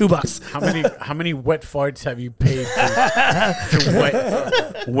 $2. How many wet farts have you paid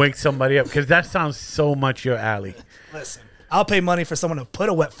to wake somebody up? Because that sounds so much your alley. Listen, I'll pay money for someone to put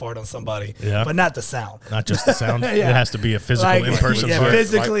a wet fart on somebody, Yeah. but not the sound. Not just the sound. Yeah. It has to be a physical Like, in-person yeah, fart.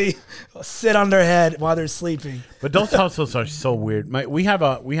 physically sit on their head while they're sleeping. But those hustles are so weird. We have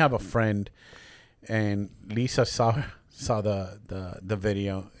a friend, and Lisa saw the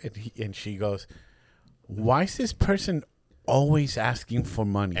video, and she goes, "Why is this person always asking for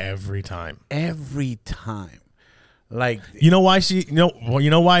money Every time. every time?" Like, You know why you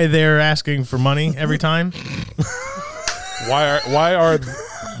know why they're asking for money every time? Why are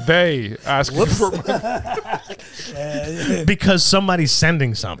they asking for money? Because somebody's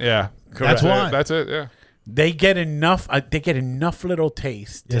sending something. Yeah, That's why. That's it. Yeah. they get enough little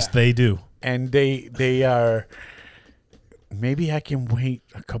taste, Yes, they do. and they are. Maybe I can wait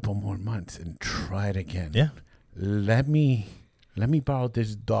a couple more months and try it again. Yeah. Let me borrow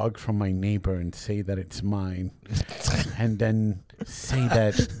this dog from my neighbor and say that it's mine, and then say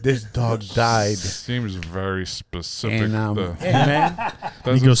that this dog died. Seems very specific. And hey man, You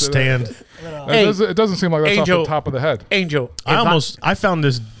doesn't go say stand. it doesn't seem like that's off Angel. the top of the head. Angel, I found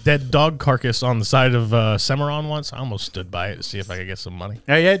this dead dog carcass on the side of Cimarron once. I almost stood by it to see if I could get some money.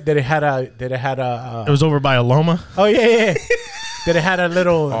 yeah, did it had a It was over by Aloma. oh yeah. Did it had a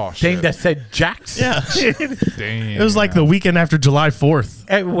little Oh, thing shit. that said Jax? Yeah. Damn. It was like the weekend after July 4th.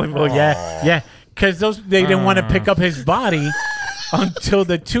 Well, yeah, because they didn't want to pick up his body until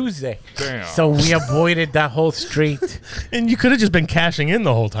the Tuesday. Damn. So we avoided that whole street. And you could have just been cashing in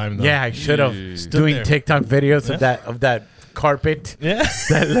the whole time, though. Yeah, I should have Jeez. doing there. TikTok videos of that carpet. Yeah.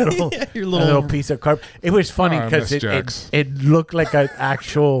 That little Yeah, your little, little- piece of carpet. It was funny Oh, I because miss it Jax. looked like an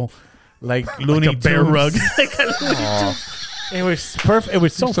actual like Looney a bear Tunes. rug. Like a Looney Tunes. It was perfect. It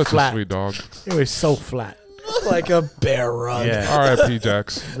was so He's such flat. a sweet dog. It was so flat. Like a bear rug. Yeah. R.I.P.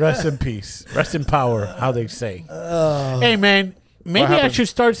 Jax. Rest in peace. Rest in power. How they say. Hey man, maybe I happened? should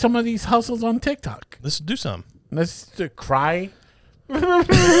start some of these hustles on TikTok. Let's do some. Let's cry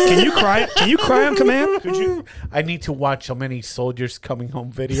Can you cry? Can you cry on command? Could you? I need to watch so many soldiers coming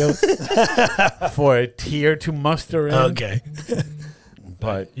home videos for a tear to muster in. Okay.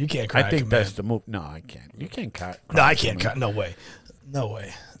 But You can't cry I on think command. that's the move. No, I can't. You can't cry. No, I can't cry. No way. No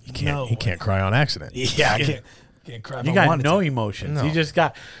way. He can't cry on accident. Yeah, I can't cry. If You I got wanted no to. emotions. No. You just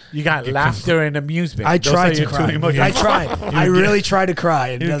got laughter and amusement. I Those tried are to your two cry. emotions. I tried. I really tried to cry.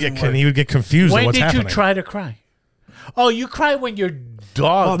 It doesn't work. He would get confused at When what's did happening. you try to cry? Oh, you cry when your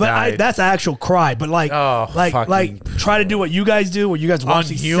dog Oh, but died. that's an actual cry. But like fucking- try to do what you guys do, where you guys watch On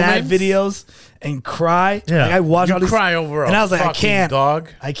these humans? sad videos and cry. Yeah. Like, I watch You all these cry over and a I was like, I fucking can't, dog?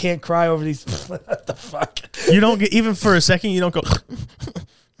 I can't cry over these. What the fuck? You don't get, even for a second, you don't go,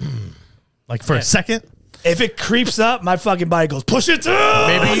 like for a second? If it creeps up, my fucking body goes, push it through.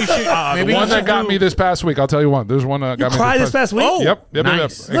 Maybe you should. Maybe The one you that should got do- me this past week, I'll tell you one. There's one that got me Cry this past week. Oh, Yep.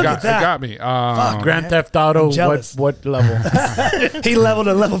 nice. It Look got, at that. It got me. Grand Theft Auto. I'm jealous. What level? He leveled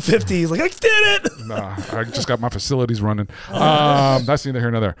to level 50. He's like, I did it. Nah, I just got my facilities running. That's neither here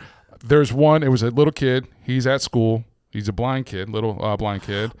nor there. There's one. It was a little kid. He's at school. He's a blind kid, little blind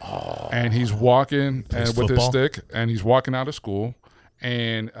kid, and he's walking with his football? stick, and he's walking out of school.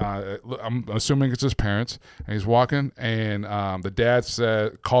 And I'm assuming it's his parents. And he's walking, and the dad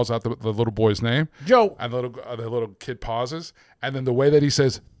calls out the little boy's name, Joe. and the little kid pauses, and then the way that he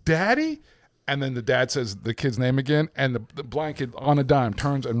says, "Daddy," and then the dad says the kid's name again, and the blind kid on a dime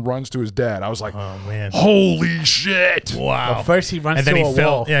turns and runs to his dad. I was like, Oh, man. "Holy shit!" Wow. Well, first he runs and then to he a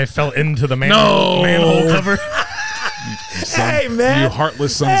fell. wall. Yeah, he fell into the manhole cover. Hey, man. You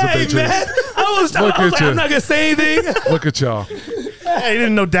heartless sons of Hey, bitches. man. I was Look like, at you. I'm not going to say anything. Look at y'all. Hey, he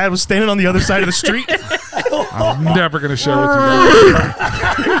didn't know Dad was standing on the other side of the street. I'm never gonna share with you guys.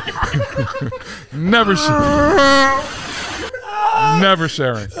 Never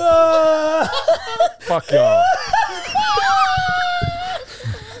sharing. Fuck y'all.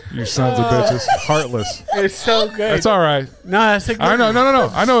 You sons of bitches. Heartless. It's so good. It's all right. No, that's a good. I know. No.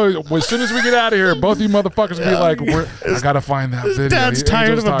 I know. As soon as we get out of here, both you motherfuckers will be like, I gotta find that video. Dad's tired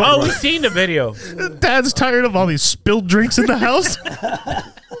Angel's of a talking Oh, about we've it. seen the video. Dad's tired of all these spilled drinks in the house.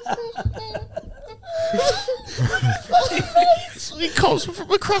 So he calls him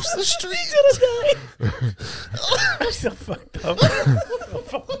from across the street. So fucked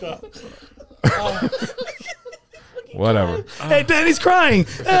up. Whatever. Hey, Danny's crying.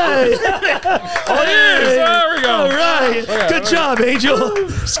 Hey. Oh, yes. There we go. All right. Good job, Angel.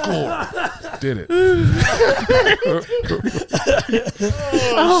 School. Did it.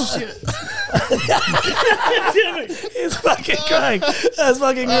 He's fucking crying. That's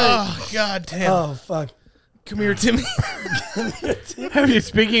fucking great. Oh, God damn. Oh, fuck. Come here, Timmy. Have you?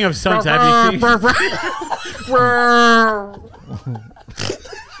 Speaking of sons, have you seen?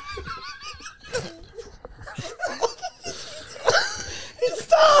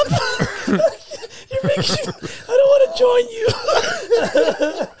 Stop. You're making, I don't want to join you.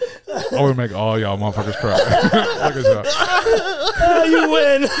 I would make all y'all motherfuckers cry. Look at y'all. Oh, you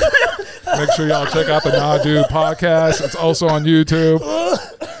win. Make sure y'all check out the Nah Dude podcast. It's also on YouTube.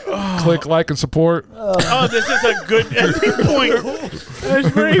 Click, like, and support. Oh, this is a good ending point. That's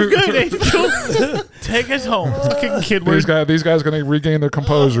very good, Angel. Take us home. Fucking kid wearing, These guys are going to regain their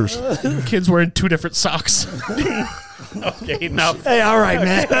composers. kids wearing 2 different socks. Okay, enough. Hey, all right,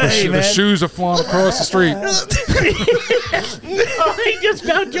 man. Hey, The man. shoes are flying across the street. Oh, he just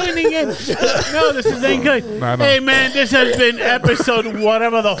now joining in. No, this ain't good. Nah, no. Hey, man, this has been episode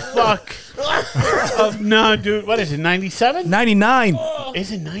whatever the fuck of Nah Dude. What is it, 97? 99.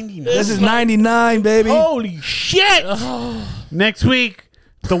 Is it 99? This is 99, baby. Holy shit! Next week,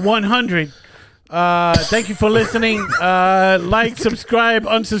 the 100. Thank you for listening. Like, subscribe,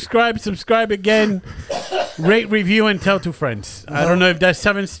 unsubscribe, subscribe again. Rate, review, and tell 2 friends. I don't know if that's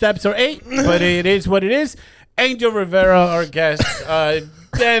 7 steps or 8, but it is what it is. Angel Rivera, our guest.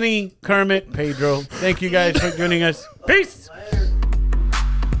 Danny, Kermit, Pedro. Thank you guys for joining us. Peace.